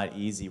 It's not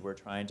easy. We're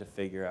trying to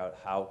figure out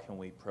how can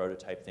we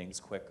prototype things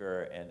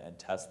quicker and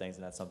test things,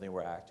 and that's something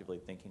we're actively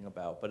thinking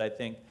about. But I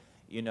think,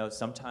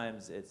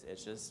 sometimes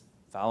it's just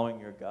following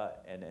your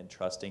gut and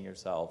trusting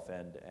yourself,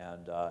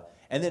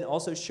 and then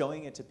also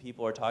showing it to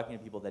people, or talking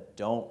to people that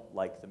don't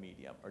like the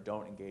medium or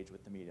don't engage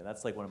with the medium.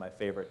 That's one of my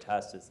favorite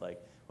tests, is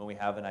when we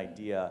have an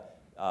idea,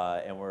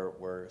 and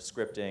we're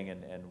scripting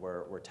and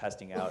we're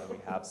testing out, and we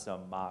have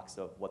some mocks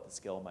of what the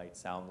skill might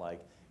sound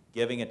like,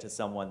 giving it to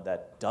someone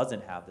that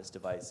doesn't have this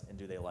device, and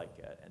do they like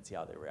it, and see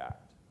how they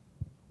react.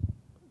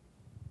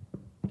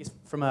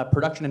 From a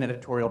production and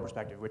editorial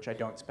perspective, which I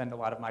don't spend a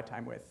lot of my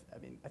time with,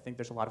 I think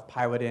there's a lot of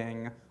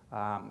piloting,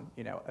 a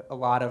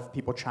lot of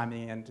people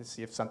chiming in to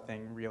see if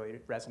something really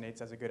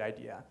resonates as a good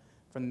idea.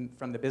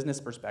 From the business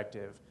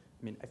perspective,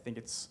 I think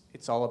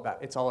it's all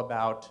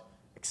about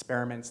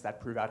experiments that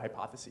prove out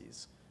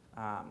hypotheses.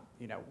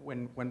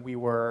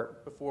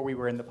 Before we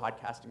were in the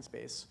podcasting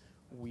space,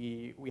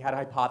 we had a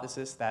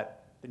hypothesis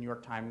that the New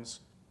York Times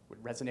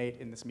would resonate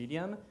in this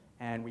medium,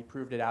 and we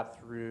proved it out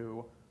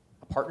through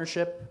a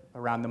partnership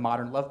around the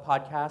Modern Love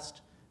podcast,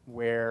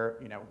 where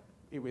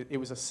it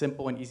was a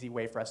simple and easy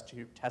way for us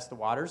to test the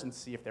waters and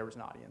see if there was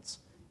an audience.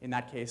 In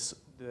that case,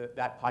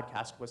 that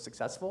podcast was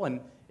successful,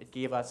 and it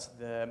gave us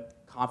the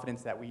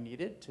confidence that we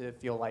needed to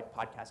feel like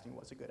podcasting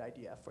was a good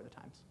idea for the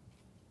Times.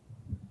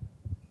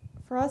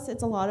 For us,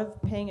 it's a lot of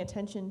paying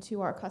attention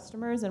to our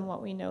customers and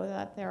what we know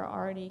that they're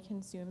already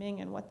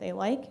consuming and what they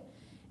like,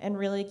 and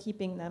really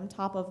keeping them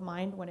top of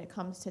mind when it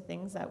comes to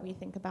things that we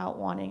think about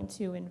wanting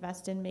to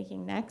invest in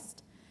making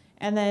next.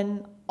 And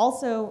then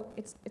also,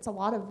 it's a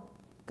lot of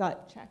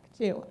gut check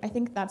too. I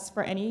think that's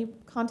for any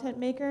content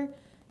maker.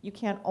 You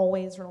can't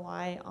always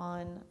rely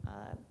on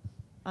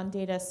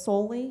data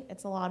solely.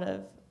 It's a lot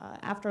of,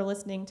 after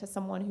listening to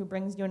someone who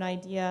brings you an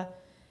idea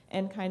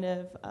and kind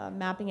of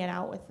mapping it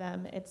out with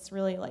them, it's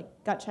really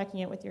gut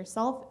checking it with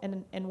yourself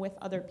and with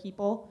other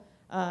people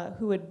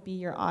who would be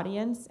your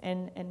audience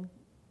and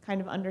kind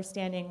of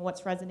understanding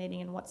what's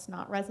resonating and what's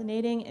not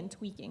resonating and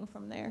tweaking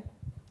from there.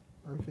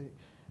 Perfect.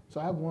 So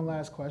I have one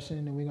last question,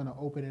 and then we're going to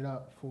open it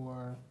up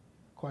for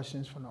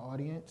questions from the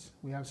audience.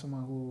 We have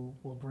someone who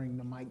will bring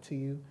the mic to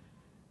you.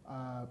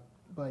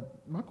 But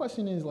my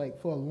question is,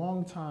 like, for a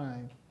long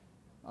time,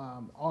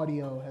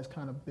 audio has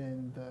kind of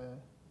been the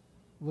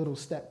little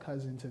step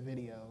cousin to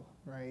video,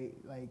 right?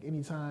 Like,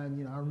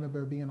 anytime, I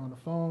remember being on the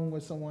phone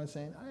with someone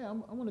saying, hey, I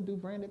want to do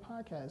branded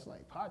podcasts.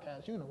 Like,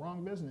 podcast, you're in the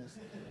wrong business.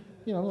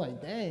 I'm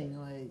like, dang,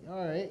 like,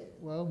 all right,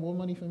 well, more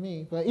money for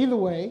me. But either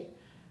way,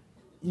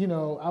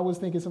 I was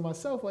thinking to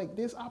myself, like,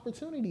 there's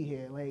opportunity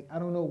here. Like, I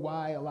don't know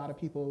why a lot of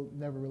people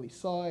never really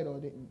saw it or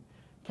didn't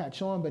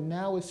catch on, but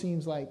now it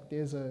seems like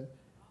there's a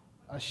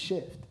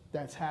shift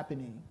that's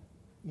happening.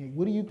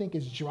 What do you think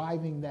is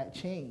driving that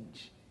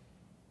change?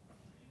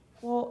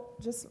 Well,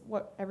 just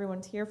what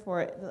everyone's here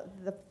for,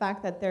 the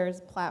fact that there's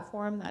a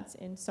platform that's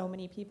in so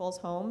many people's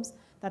homes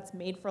that's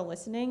made for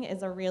listening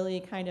is a really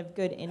kind of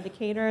good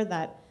indicator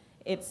that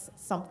it's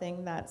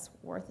something that's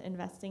worth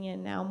investing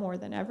in now more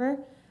than ever.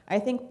 I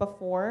think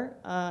before,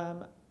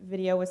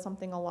 video was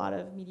something a lot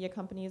of media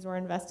companies were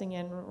investing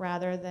in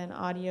rather than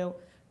audio,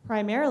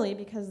 primarily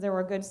because there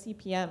were good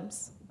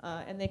CPMs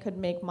and they could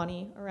make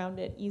money around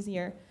it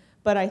easier.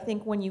 But I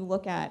think when you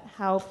look at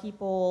how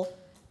people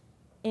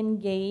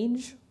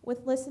engage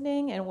with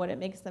listening and what it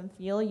makes them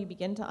feel, you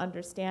begin to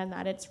understand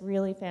that it's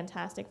really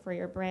fantastic for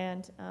your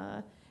brand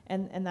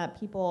and that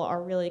people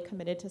are really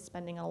committed to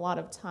spending a lot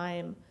of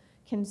time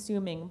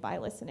consuming by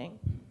listening.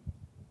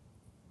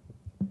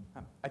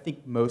 I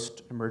think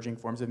most emerging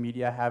forms of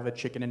media have a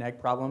chicken and egg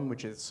problem,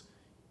 which is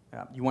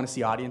you want to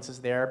see audiences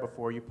there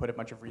before you put a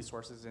bunch of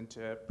resources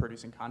into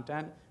producing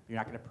content. You're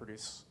not going to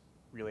produce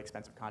really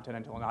expensive content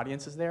until an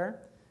audience is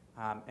there.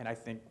 And I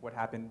think what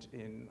happened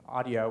in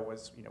audio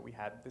was, we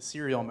had the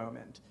serial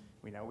moment.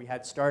 We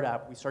had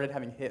startup. We started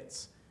having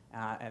hits,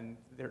 and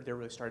there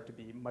really started to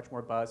be much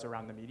more buzz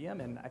around the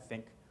medium. And I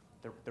think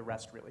the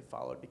rest really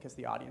followed because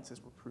the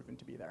audiences were proven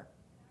to be there.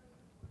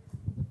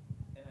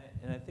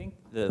 And I think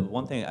the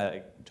one thing,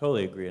 I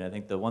totally agree, and I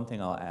think the one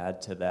thing I'll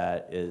add to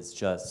that is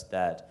just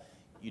that,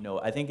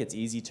 I think it's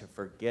easy to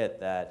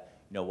forget that,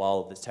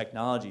 while this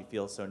technology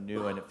feels so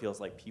new and it feels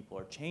like people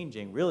are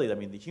changing, really,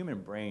 the human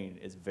brain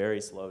is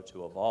very slow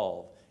to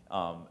evolve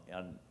on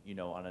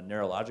a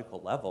neurological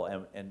level,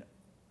 and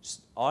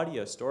just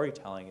audio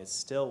storytelling is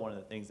still one of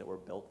the things that we're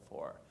built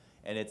for.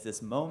 And it's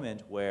this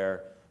moment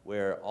where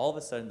all of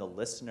a sudden the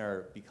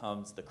listener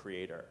becomes the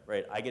creator,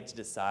 right? I get to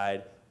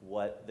decide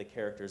what the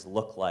characters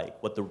look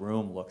like, what the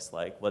room looks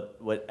like,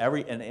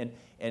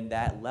 and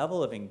that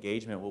level of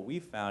engagement, what we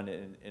found,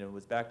 and it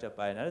was backed up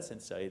by an Edison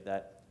study,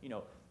 that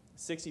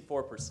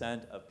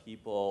 64% of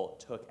people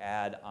took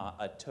an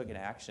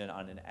action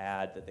on an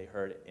ad that they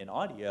heard in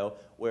audio,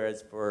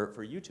 whereas for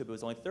YouTube it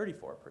was only 34%.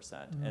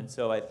 Mm-hmm. And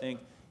so I think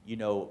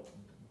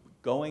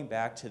going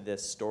back to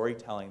this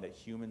storytelling that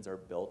humans are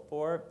built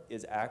for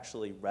is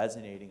actually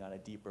resonating on a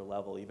deeper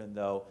level, even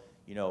though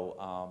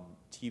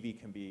TV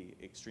can be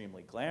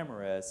extremely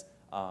glamorous.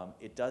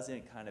 It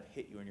doesn't kind of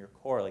hit you in your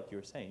core, like you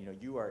were saying.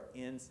 You are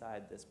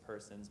inside this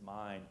person's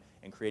mind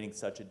and creating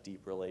such a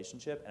deep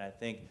relationship. And I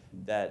think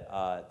that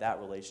that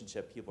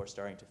relationship people are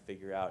starting to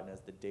figure out. And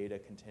as the data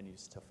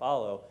continues to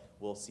follow,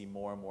 we'll see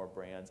more and more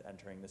brands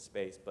entering the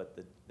space. But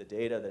the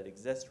data that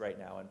exists right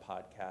now in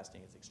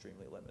podcasting is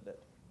extremely limited.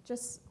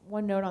 Just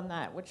one note on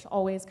that, which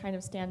always kind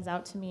of stands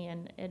out to me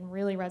and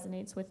really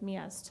resonates with me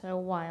as to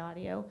why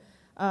audio.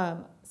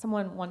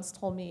 Someone once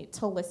told me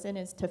to listen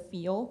is to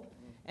feel,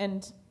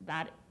 and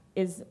that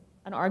is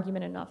an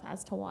argument enough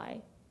as to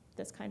why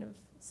this kind of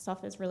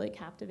stuff is really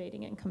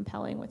captivating and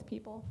compelling with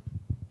people.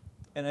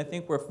 And I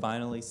think we're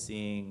finally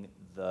seeing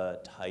the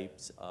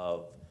types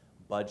of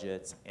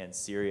budgets and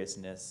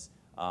seriousness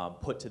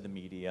put to the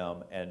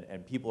medium,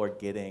 and people are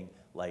getting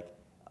like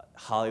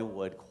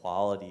Hollywood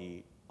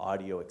quality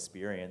audio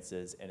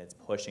experiences, and it's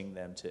pushing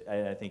them to,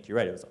 and I think you're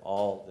right, it was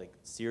all, like,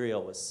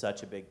 Serial was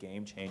such a big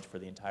game change for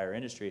the entire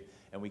industry,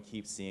 and we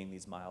keep seeing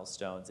these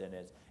milestones, and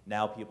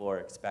now people are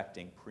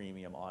expecting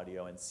premium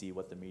audio and see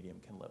what the medium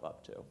can live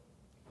up to.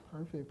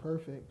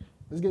 Perfect.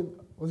 Let's give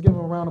them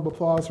a round of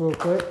applause real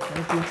quick.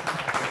 Thank you.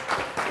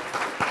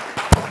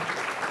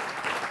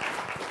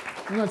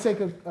 We're going to take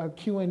a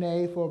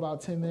Q&A for about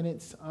 10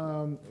 minutes.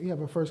 We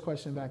have a first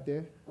question back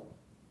there.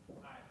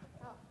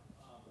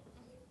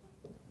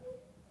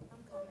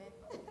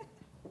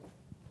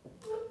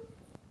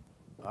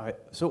 All right.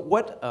 So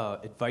what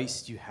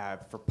advice do you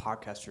have for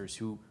podcasters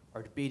who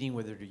are debating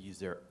whether to use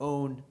their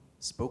own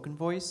spoken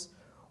voice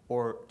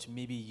or to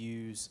maybe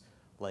use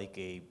like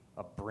a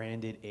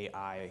branded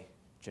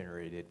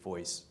AI-generated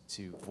voice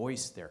to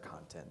voice their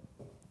content?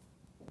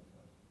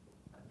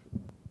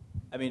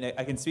 I mean,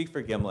 I can speak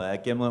for Gimlet.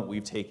 At Gimlet,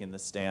 we've taken the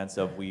stance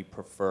of we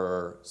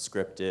prefer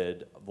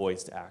scripted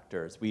voiced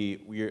actors.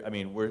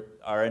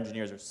 Our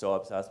engineers are so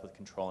obsessed with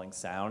controlling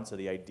sound, so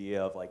the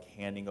idea of like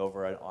handing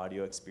over an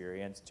audio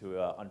experience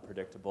to an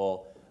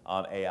unpredictable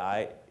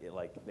AI,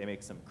 they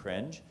make some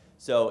cringe.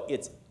 So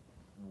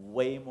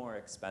way more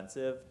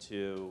expensive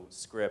to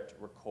script,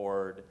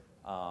 record,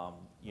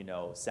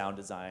 sound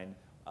design.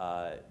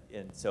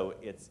 And so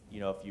it's,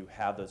 if you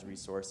have those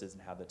resources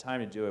and have the time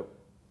to do it,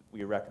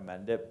 we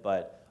recommend it.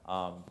 But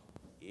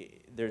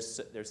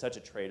there's such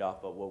a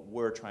trade-off. But what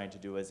we're trying to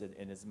do is,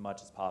 in as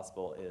much as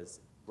possible, is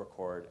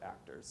record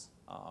actors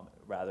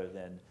rather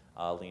than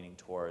leaning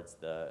towards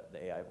the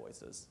AI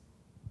voices.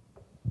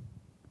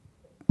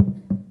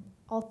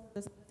 Also,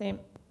 the same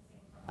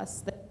for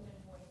us, the human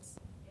voice is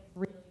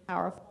really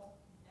powerful,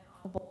 and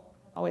Audible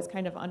has always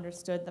kind of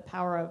understood the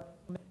power of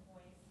human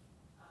voice.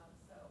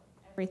 So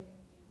everything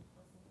you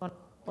listen to on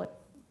Audible is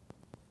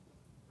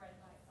read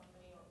by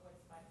somebody or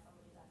voiced by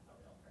somebody that's a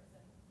real person.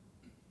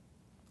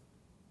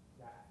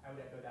 Yeah, I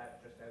would echo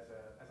that just as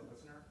a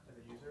listener, as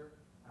a user.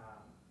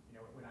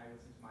 When I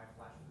listened to my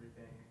flash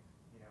briefing,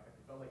 it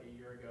felt like a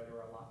year ago there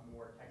were a lot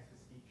more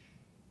text-to-speech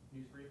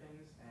news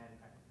briefings, and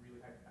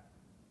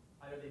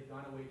either they've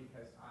gone away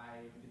because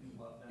I didn't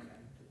love them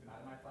and took them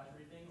out of my flash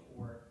briefing,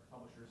 or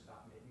publishers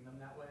stopped making them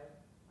that way.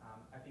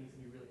 I think it's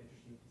going to be really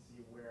interesting to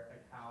see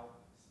how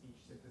speech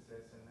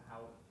synthesis and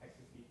how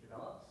text-to-speech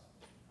develops.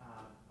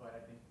 But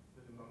I think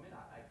for the moment,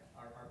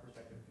 our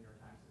perspective at the New York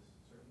Times is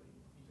certainly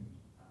using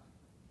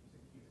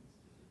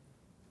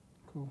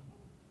Cool.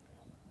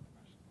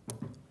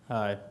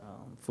 Hi,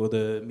 for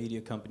the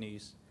media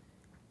companies.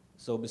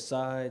 So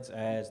besides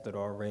ads that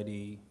are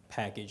already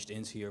packaged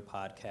into your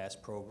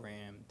podcast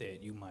program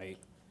that you might,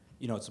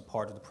 it's a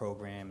part of the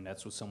program and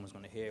that's what someone's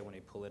going to hear when they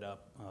pull it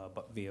up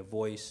via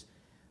voice,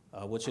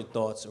 what's your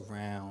thoughts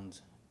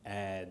around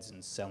ads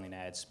and selling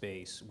ad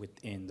space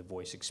within the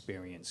voice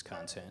experience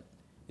content?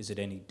 Is it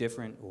any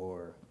different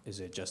or is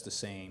it just the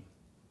same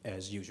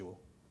as usual?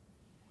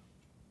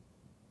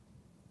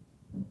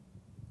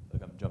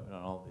 Look, I'm jumping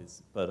on all of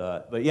these,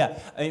 but yeah,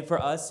 for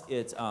us,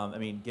 it's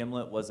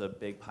Gimlet was a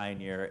big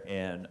pioneer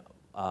in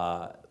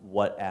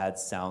what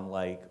ads sound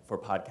like for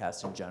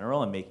podcasts in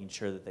general, and making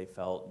sure that they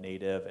felt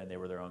native and they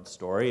were their own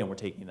story. And we're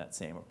taking that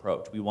same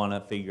approach. We want to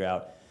figure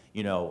out,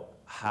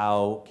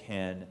 how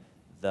can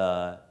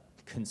the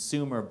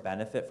consumer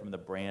benefit from the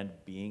brand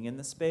being in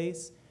the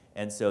space,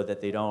 and so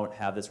that they don't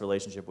have this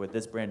relationship with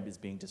this brand is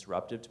being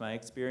disruptive to my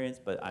experience,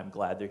 but I'm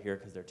glad they're here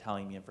because they're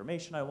telling me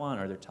information I want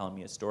or they're telling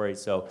me a story.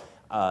 So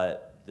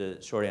the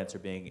short answer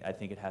being, I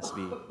think it has to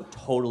be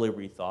totally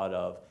rethought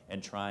of,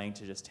 and trying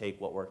to just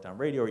take what worked on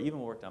radio or even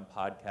what worked on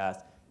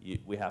podcasts,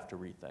 we have to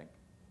rethink.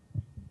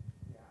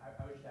 Yeah,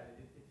 I would just add,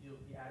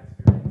 the ad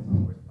experience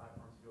on voice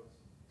platforms feels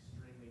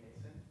extremely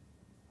nascent.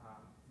 I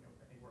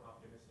think we're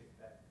optimistic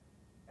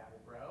that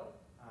will grow,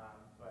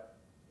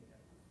 but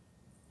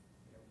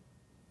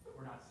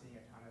we're not seeing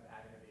a ton of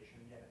ad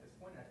innovation yet at this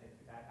point. I think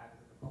that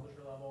happens at the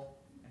publisher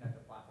level and at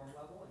the platform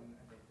level, and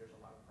I think there's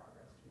a lot of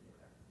progress to be made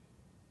there.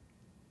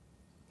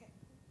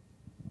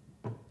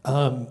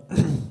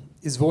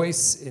 Is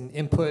voice an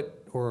input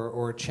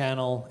or a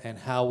channel, and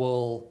how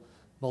will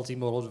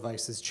multimodal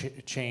devices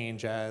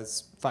change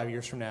as 5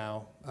 years from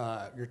now?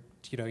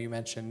 You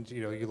mentioned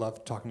you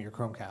love talking to your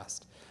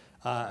Chromecast.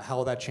 How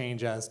will that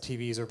change as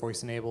TVs are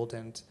voice enabled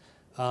and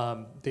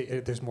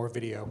there's more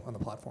video on the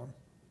platform?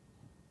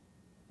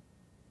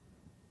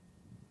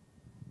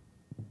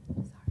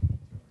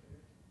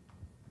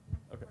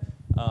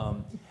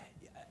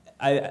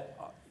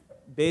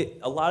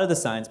 A lot of the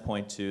signs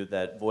point to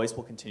that voice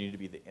will continue to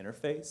be the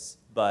interface,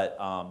 but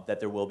that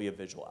there will be a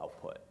visual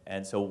output.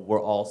 And so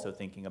we're also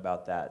thinking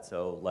about that.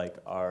 So like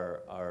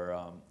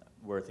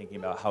we're thinking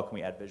about how can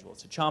we add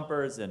visuals to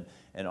chompers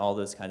and all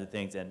those kinds of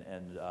things.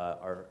 And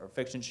our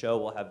fiction show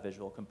will have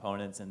visual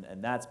components.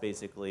 And that's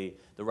basically,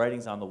 the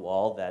writing's on the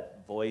wall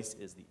that voice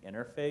is the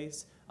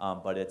interface,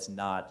 but it's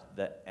not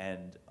the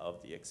end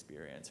of the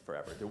experience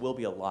forever. There will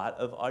be a lot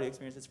of audio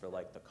experiences for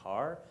like the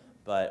car,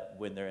 but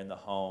when they're in the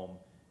home,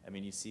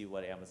 you see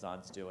what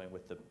Amazon's doing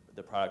with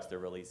the products they're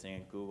releasing,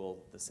 and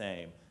Google the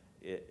same.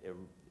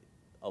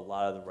 A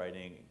lot of the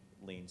writing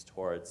leans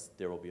towards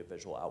there will be a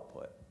visual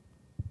output.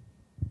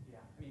 Yeah,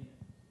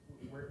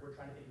 we're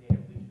trying to take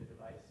natively to the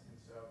device, and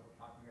so we're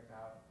talking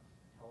about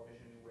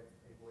television with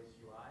a voice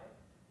UI.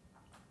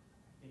 I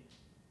think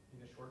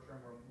in the short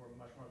term, we're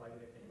much more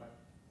likely to think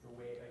about the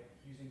way, like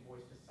using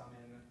voice to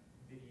summon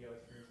video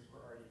experiences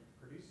we're already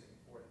producing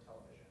for the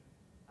television,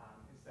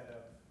 instead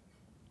of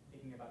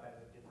thinking about that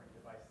as a different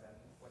device than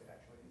what it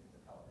actually means as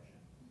a television.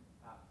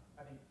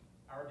 I think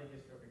our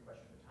biggest open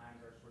question at the Times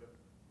are sort of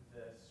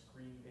the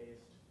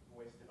screen-based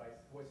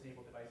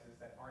voice-enabled devices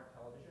that aren't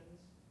televisions.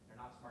 They're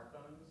not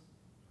smartphones.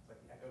 It's like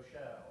the Echo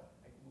Show.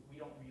 Like, we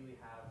don't really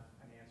have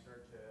an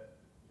answer to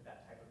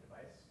that type of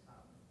device,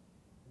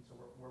 and so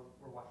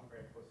we're watching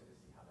very closely to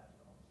see how that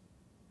develops.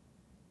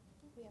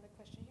 We have a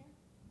question here.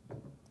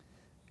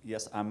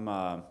 Yes, I'm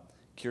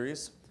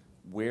curious.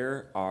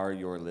 Where are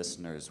your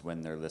listeners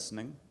when they're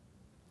listening?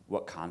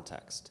 What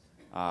context?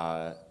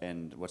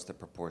 And what's the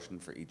proportion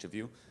for each of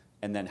you?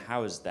 And then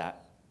how is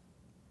that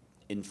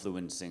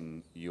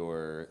influencing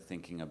your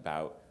thinking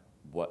about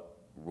what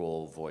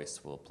role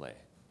voice will play?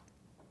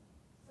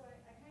 So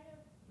I kind of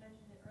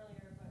mentioned it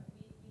earlier, but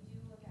we do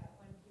look at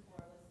when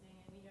people are listening,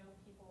 and we know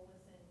people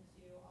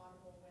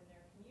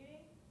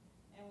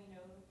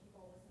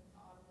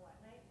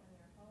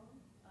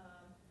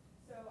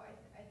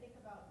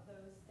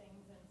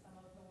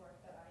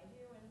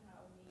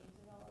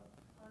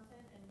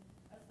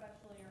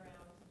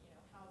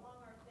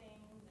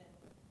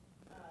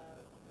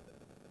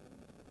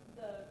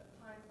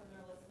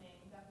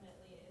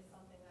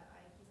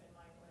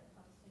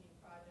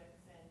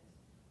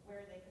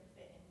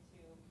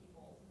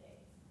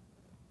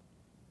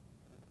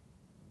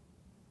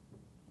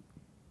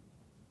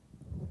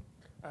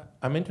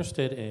I'm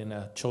interested in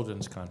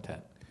children's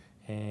content,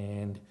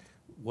 and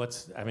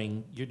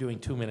you're doing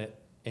 2-minute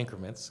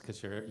increments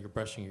because you're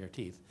brushing your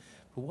teeth,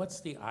 but what's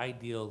the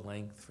ideal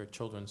length for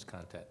children's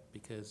content?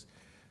 Because,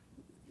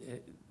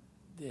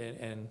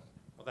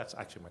 that's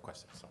actually my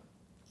question. So.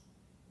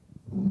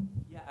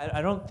 Yeah,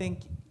 I don't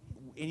think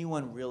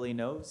anyone really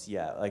knows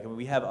yet. Like,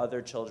 we have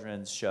other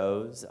children's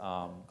shows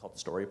called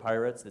Story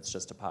Pirates. That's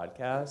just a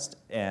podcast,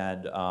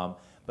 and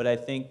but I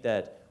think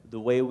that the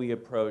way we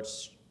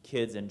approach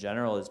kids in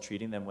general is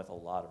treating them with a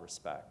lot of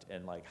respect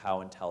and like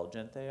how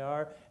intelligent they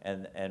are,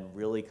 and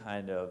really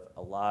kind of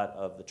a lot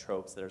of the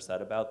tropes that are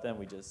said about them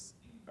we just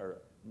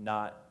are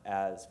not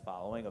as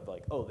following of,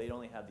 like, oh, they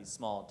only have these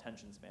small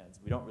attention spans.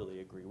 We don't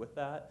really agree with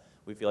that.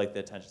 We feel like the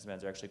attention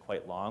spans are actually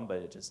quite long, but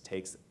it just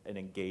takes an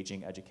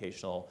engaging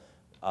educational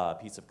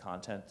piece of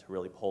content to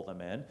really pull them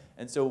in.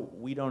 And so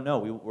we don't know.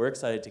 We're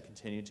excited to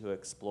continue to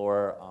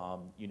explore.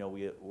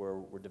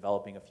 We're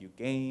developing a few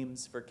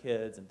games for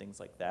kids and things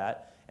like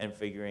that, and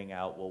figuring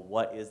out, well,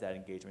 what is that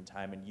engagement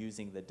time, and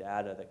using the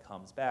data that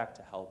comes back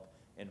to help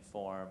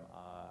inform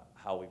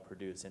how we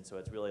produce. And so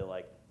it's really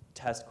like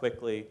test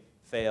quickly,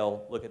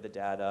 fail, look at the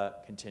data,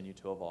 continue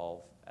to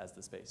evolve as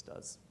the space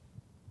does.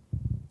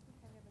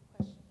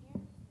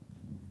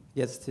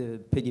 Yes,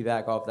 to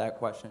piggyback off that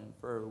question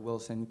for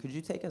Wilson, could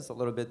you take us a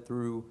little bit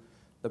through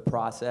the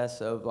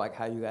process of like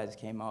how you guys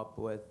came up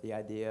with the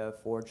idea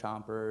for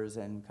Chompers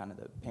and kind of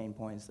the pain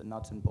points, the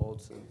nuts and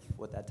bolts of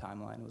what that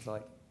timeline was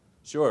like?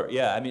 Sure,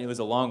 yeah, I mean, it was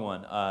a long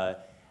one.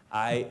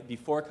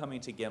 Before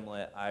coming to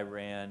Gimlet, I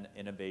ran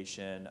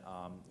innovation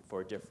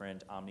for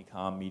different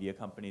Omnicom media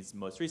companies.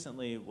 Most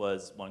recently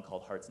was one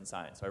called Hearts and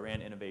Science. So I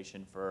ran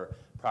innovation for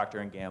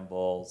Procter &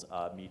 Gamble's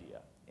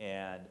media.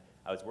 And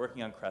I was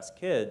working on Crest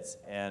Kids,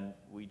 and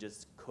we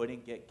just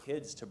couldn't get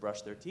kids to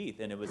brush their teeth.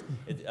 And it was,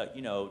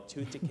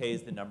 tooth decay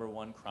is the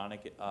 #1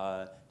 chronic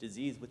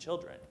disease with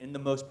children, and the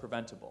most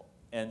preventable.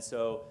 And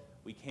so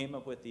we came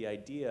up with the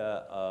idea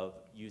of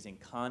using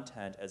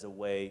content as a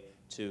way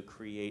to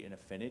create an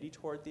affinity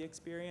toward the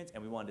experience,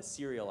 and we wanted to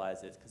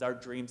serialize it, because our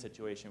dream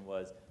situation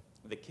was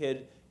the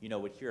kid,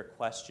 would hear a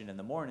question in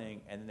the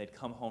morning, and then they'd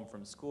come home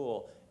from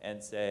school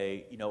and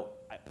say,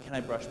 can I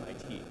brush my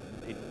teeth?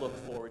 And they'd look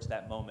forward to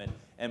that moment.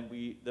 And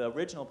the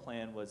original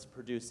plan was to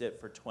produce it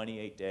for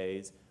 28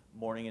 days,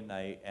 morning and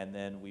night, and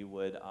then we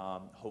would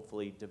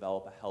hopefully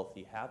develop a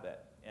healthy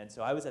habit. And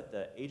so I was at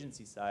the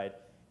agency side,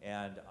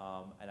 and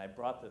I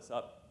brought this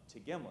up to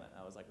Gimlet.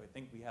 I was like, I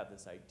think we have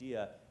this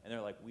idea, and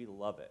they're like, we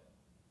love it.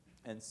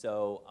 And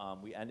so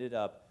we ended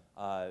up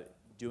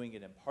doing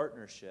it in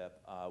partnership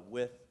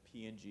with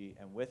P&G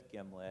and with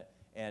Gimlet,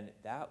 and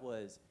that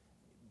was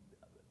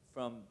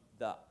from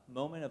the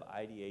moment of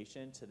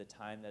ideation to the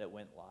time that it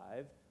went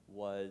live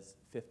was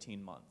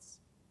 15 months.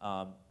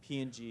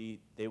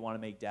 P&G, they want to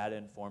make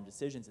data-informed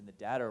decisions, and the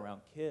data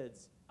around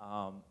kids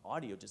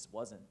audio just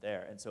wasn't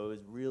there. And so it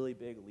was really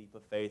big leap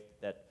of faith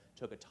that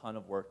took a ton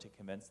of work to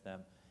convince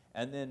them.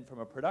 And then from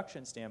a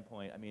production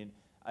standpoint,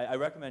 I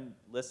recommend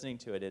listening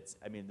to it.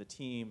 The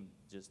team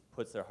just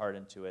puts their heart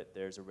into it.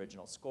 There's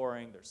original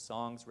scoring, there's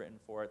songs written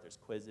for it, there's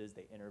quizzes,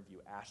 they interview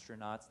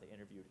astronauts, they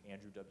interviewed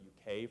Andrew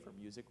WK for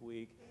Music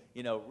Week,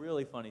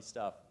 really funny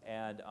stuff.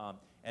 And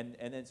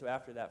then so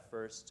after that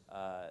first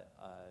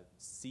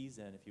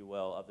season, if you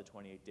will, of the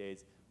 28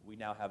 days, we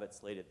now have it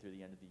slated through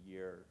the end of the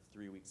year,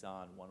 3 weeks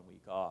on, 1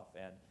 week off.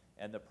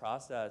 And the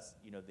process,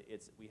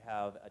 we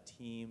have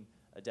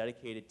a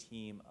dedicated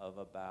team of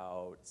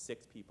about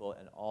 6 people,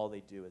 and all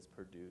they do is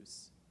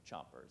produce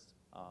Chompers.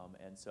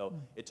 And so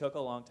it took a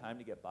long time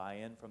to get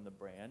buy-in from the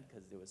brand,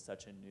 because it was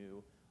such a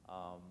new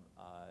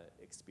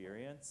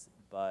experience,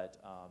 but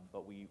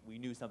we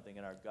knew something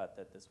in our gut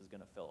that this was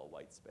going to fill a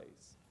white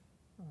space.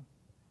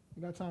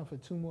 We got time for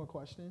 2 more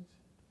questions.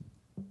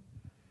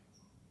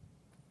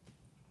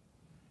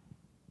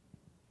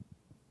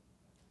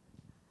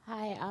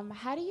 Hi,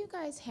 how do you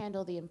guys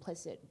handle the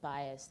implicit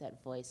bias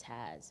that voice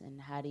has, and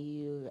how do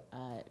you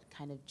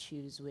kind of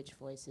choose which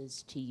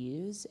voices to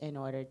use in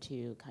order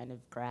to kind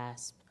of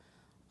grasp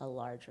a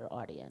larger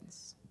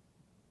audience?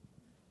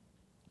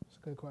 That's a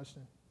good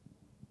question.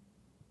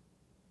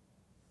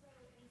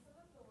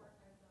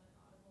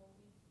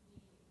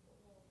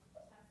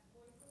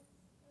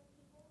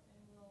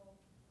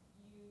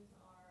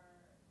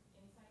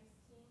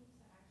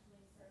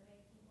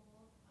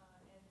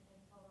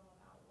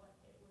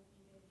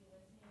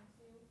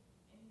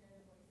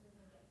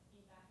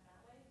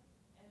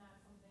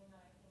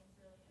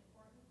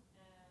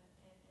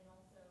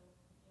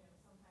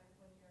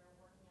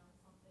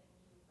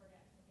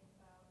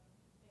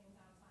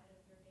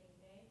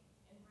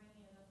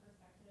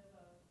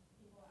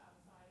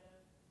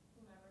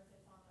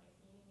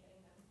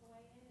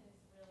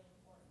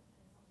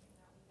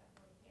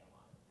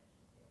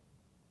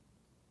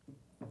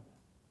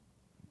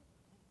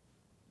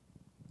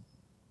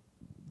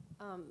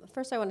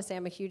 First, I want to say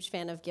I'm a huge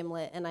fan of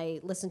Gimlet, and I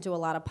listen to a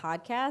lot of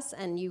podcasts,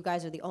 and you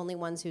guys are the only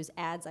ones whose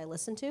ads I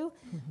listen to.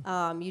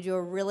 You do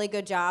a really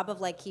good job of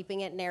like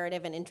keeping it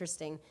narrative and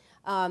interesting.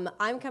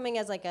 I'm coming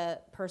as like a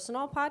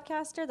personal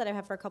podcaster that I've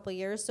had for a couple of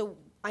years, so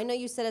I know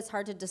you said it's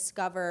hard to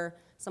discover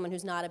someone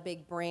who's not a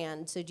big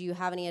brand, so do you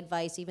have any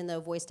advice, even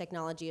though voice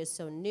technology is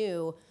so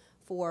new,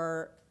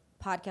 for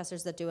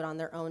podcasters that do it on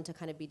their own to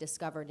kind of be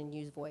discovered and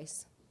use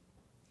voice?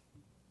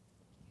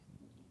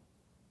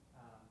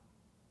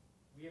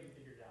 We haven't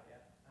figured it out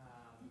yet.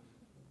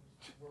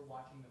 We're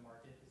watching the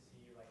market to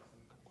see like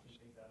some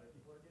interesting things that other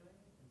people are doing,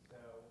 and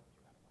so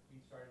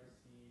we've started to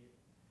see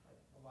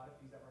like a lot of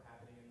things that were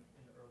happening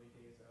in the early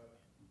days of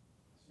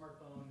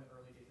smartphone, the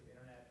early days of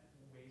internet,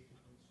 ways to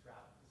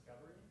bootstrap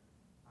discovery.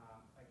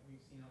 Like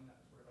we've seen on that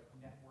sort of like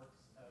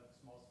networks of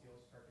small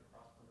skills start to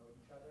cross promote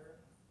each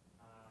other.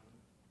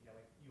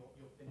 Like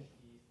you'll finish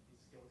the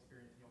skill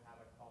experience and you'll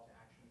have a call to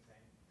action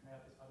saying, try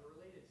out this other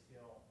related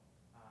skill.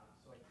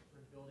 So like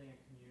sort of building a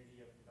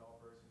community of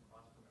developers and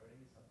cross-promoting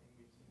is something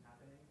we've seen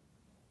happening.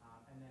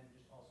 And then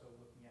just also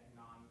looking at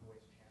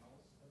non-voice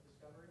channels of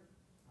discovery.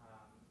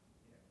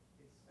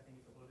 I think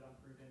it's a little bit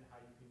unproven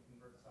how you can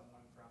convert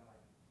someone from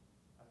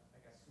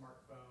like a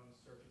smartphone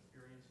search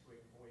experience to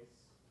a voice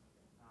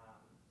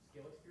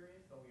skill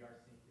experience, but we are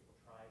seeing people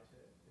try to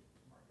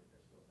market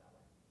their skills that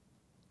way.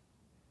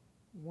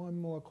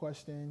 One more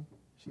question.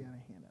 She had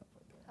a hand up.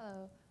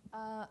 Hello.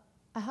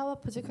 I have a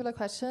particular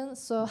question.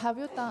 So have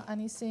you done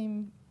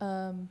anything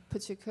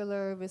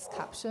particular with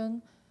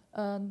caption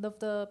of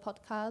the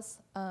podcast?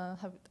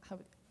 Have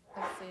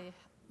let's say,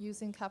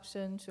 using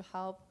caption to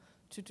help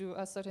to do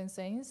certain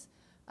things?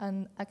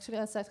 And actually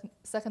a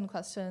second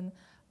question,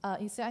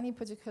 is there any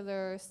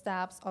particular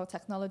steps or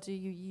technology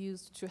you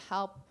use to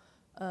help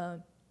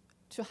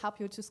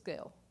you to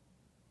scale?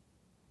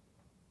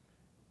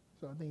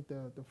 So I think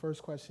the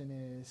first question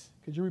is,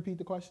 could you repeat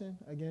the question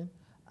again?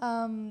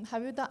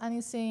 Have you done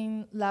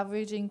anything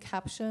leveraging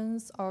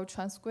captions or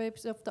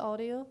transcripts of the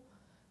audio?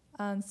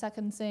 And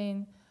second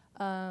thing,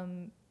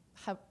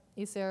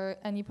 is there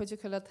any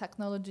particular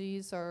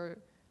technologies or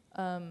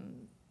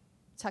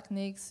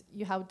techniques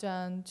you have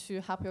done to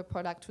help your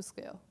product to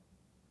scale?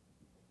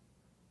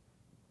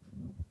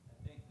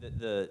 I think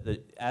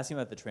the asking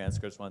about the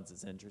transcripts ones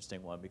is an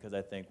interesting one, because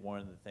I think one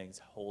of the things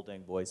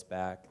holding voice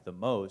back the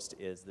most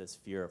is this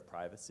fear of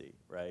privacy,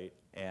 right?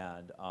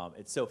 And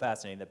it's so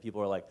fascinating that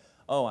people are like,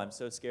 oh, I'm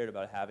so scared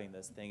about having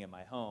this thing in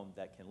my home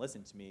that can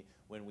listen to me,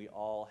 when we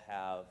all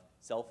have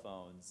cell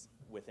phones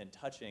within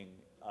touching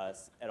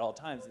us at all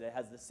times that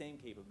has the same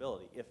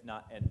capability, if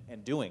not,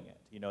 and doing it.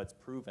 It's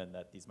proven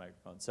that these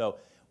microphones. So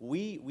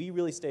we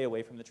really stay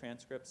away from the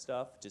transcript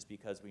stuff, just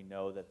because we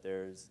know that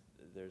there's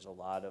a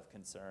lot of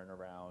concern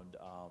around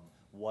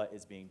what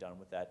is being done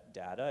with that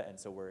data, and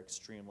so we're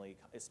extremely,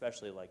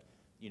 especially like,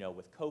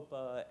 with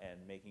COPA and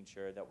making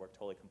sure that we're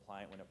totally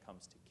compliant when it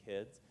comes to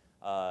kids.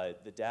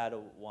 The data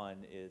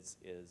one is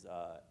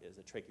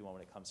a tricky one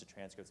when it comes to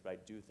transcripts, but I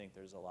do think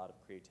there's a lot of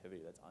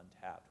creativity that's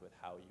untapped with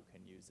how you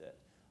can use it.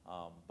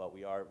 But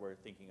we're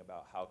thinking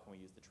about how can we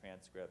use the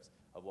transcripts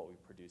of what we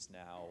produce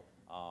now,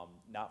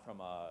 not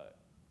from a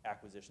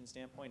acquisition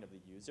standpoint of the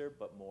user,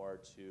 but more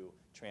to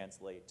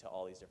translate to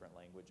all these different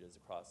languages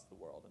across the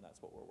world, and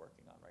that's what we're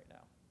working on right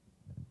now.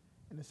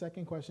 And the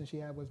second question she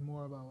had was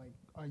more about like,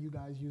 are you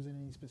guys using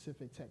any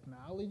specific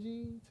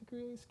technology to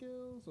create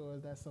skills, or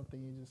is that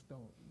something you just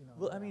don't,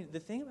 Well, I mean, the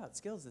thing about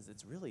skills is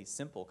it's really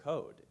simple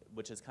code,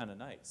 which is kind of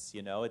nice.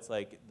 It's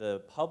like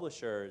the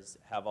publishers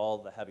have all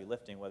the heavy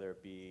lifting, whether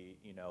it be,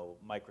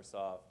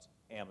 Microsoft,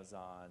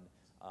 Amazon,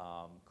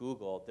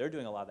 Google. They're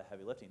doing a lot of the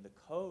heavy lifting. The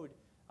code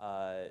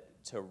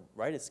to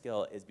write a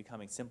skill is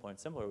becoming simpler and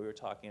simpler. We were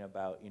talking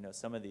about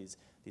some of these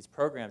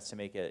programs to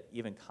make it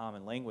even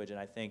common language, and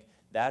I think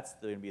that's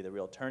going to be the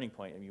real turning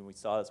point. I mean, we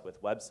saw this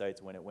with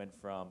websites when it went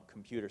from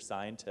computer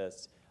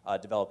scientists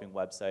developing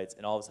websites,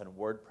 and all of a sudden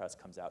WordPress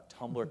comes out,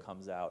 Tumblr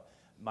comes out,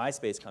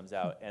 MySpace comes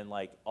out, and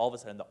like all of a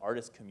sudden the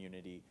artist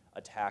community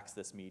attacks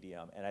this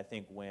medium. And I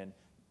think when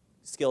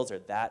skills are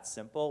that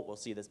simple, we'll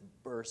see this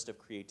burst of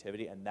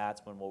creativity, and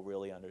that's when we'll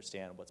really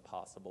understand what's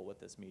possible with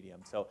this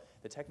medium. So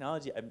the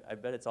technology, I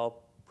bet it's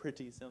all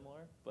pretty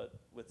similar, but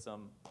with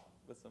some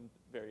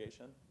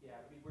variation. Yeah,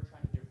 we're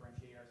trying to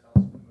differentiate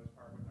ourselves for the most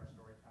part with our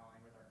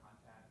storytelling, with our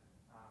content,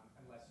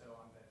 and less so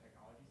on the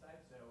technology side.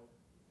 So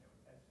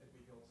as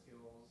we build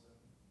skills and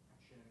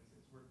actions,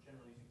 we're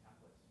generally using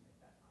templates to make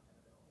that content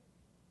available.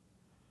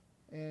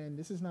 And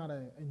this is not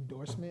an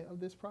endorsement of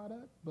this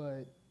product,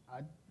 but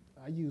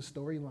I use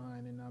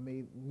Storyline, and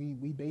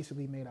we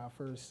basically made our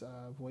first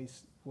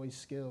voice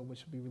skill,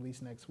 which will be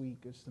released next week.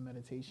 It's the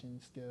meditation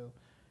skill,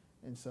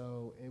 and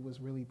so it was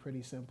really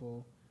pretty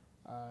simple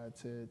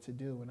to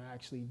do. And I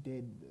actually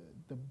did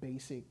the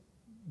basic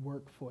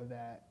work for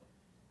that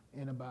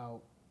in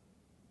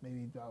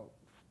maybe about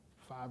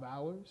 5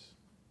 hours.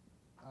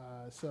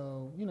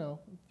 So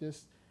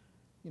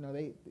not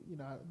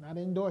an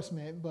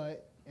endorsement,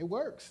 but it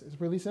works.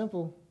 It's really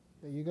simple.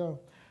 There you go.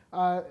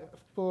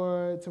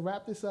 To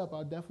wrap this up,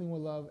 I definitely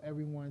would love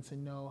everyone to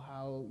know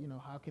how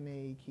can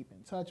they keep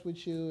in touch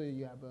with you.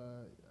 You have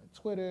a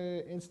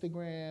Twitter,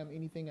 Instagram,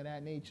 anything of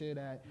that nature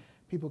that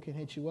people can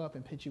hit you up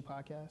and pitch you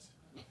podcasts.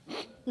 Always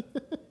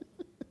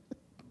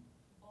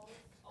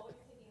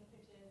taking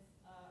pitches,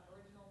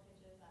 original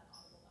pitches at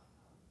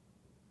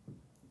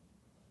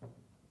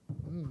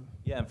audible.com.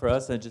 Yeah, and for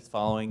us, just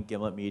following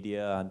Gimlet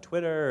Media on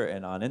Twitter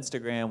and on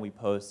Instagram, we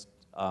post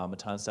a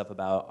ton of stuff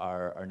about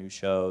our new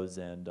shows,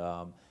 and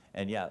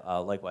yeah,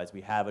 likewise,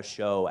 we have a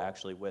show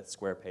actually with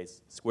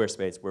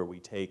Squarespace where we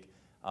take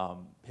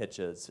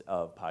pitches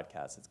of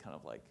podcasts. It's kind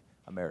of like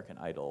American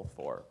Idol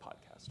for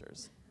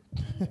podcasters.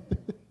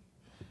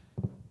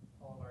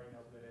 All of our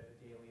emails go to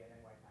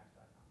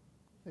daily@nytimes.com.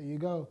 There you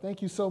go.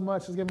 Thank you so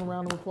much. Let's give them a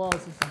round of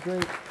applause. This is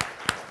great.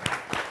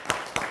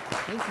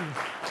 Thank you.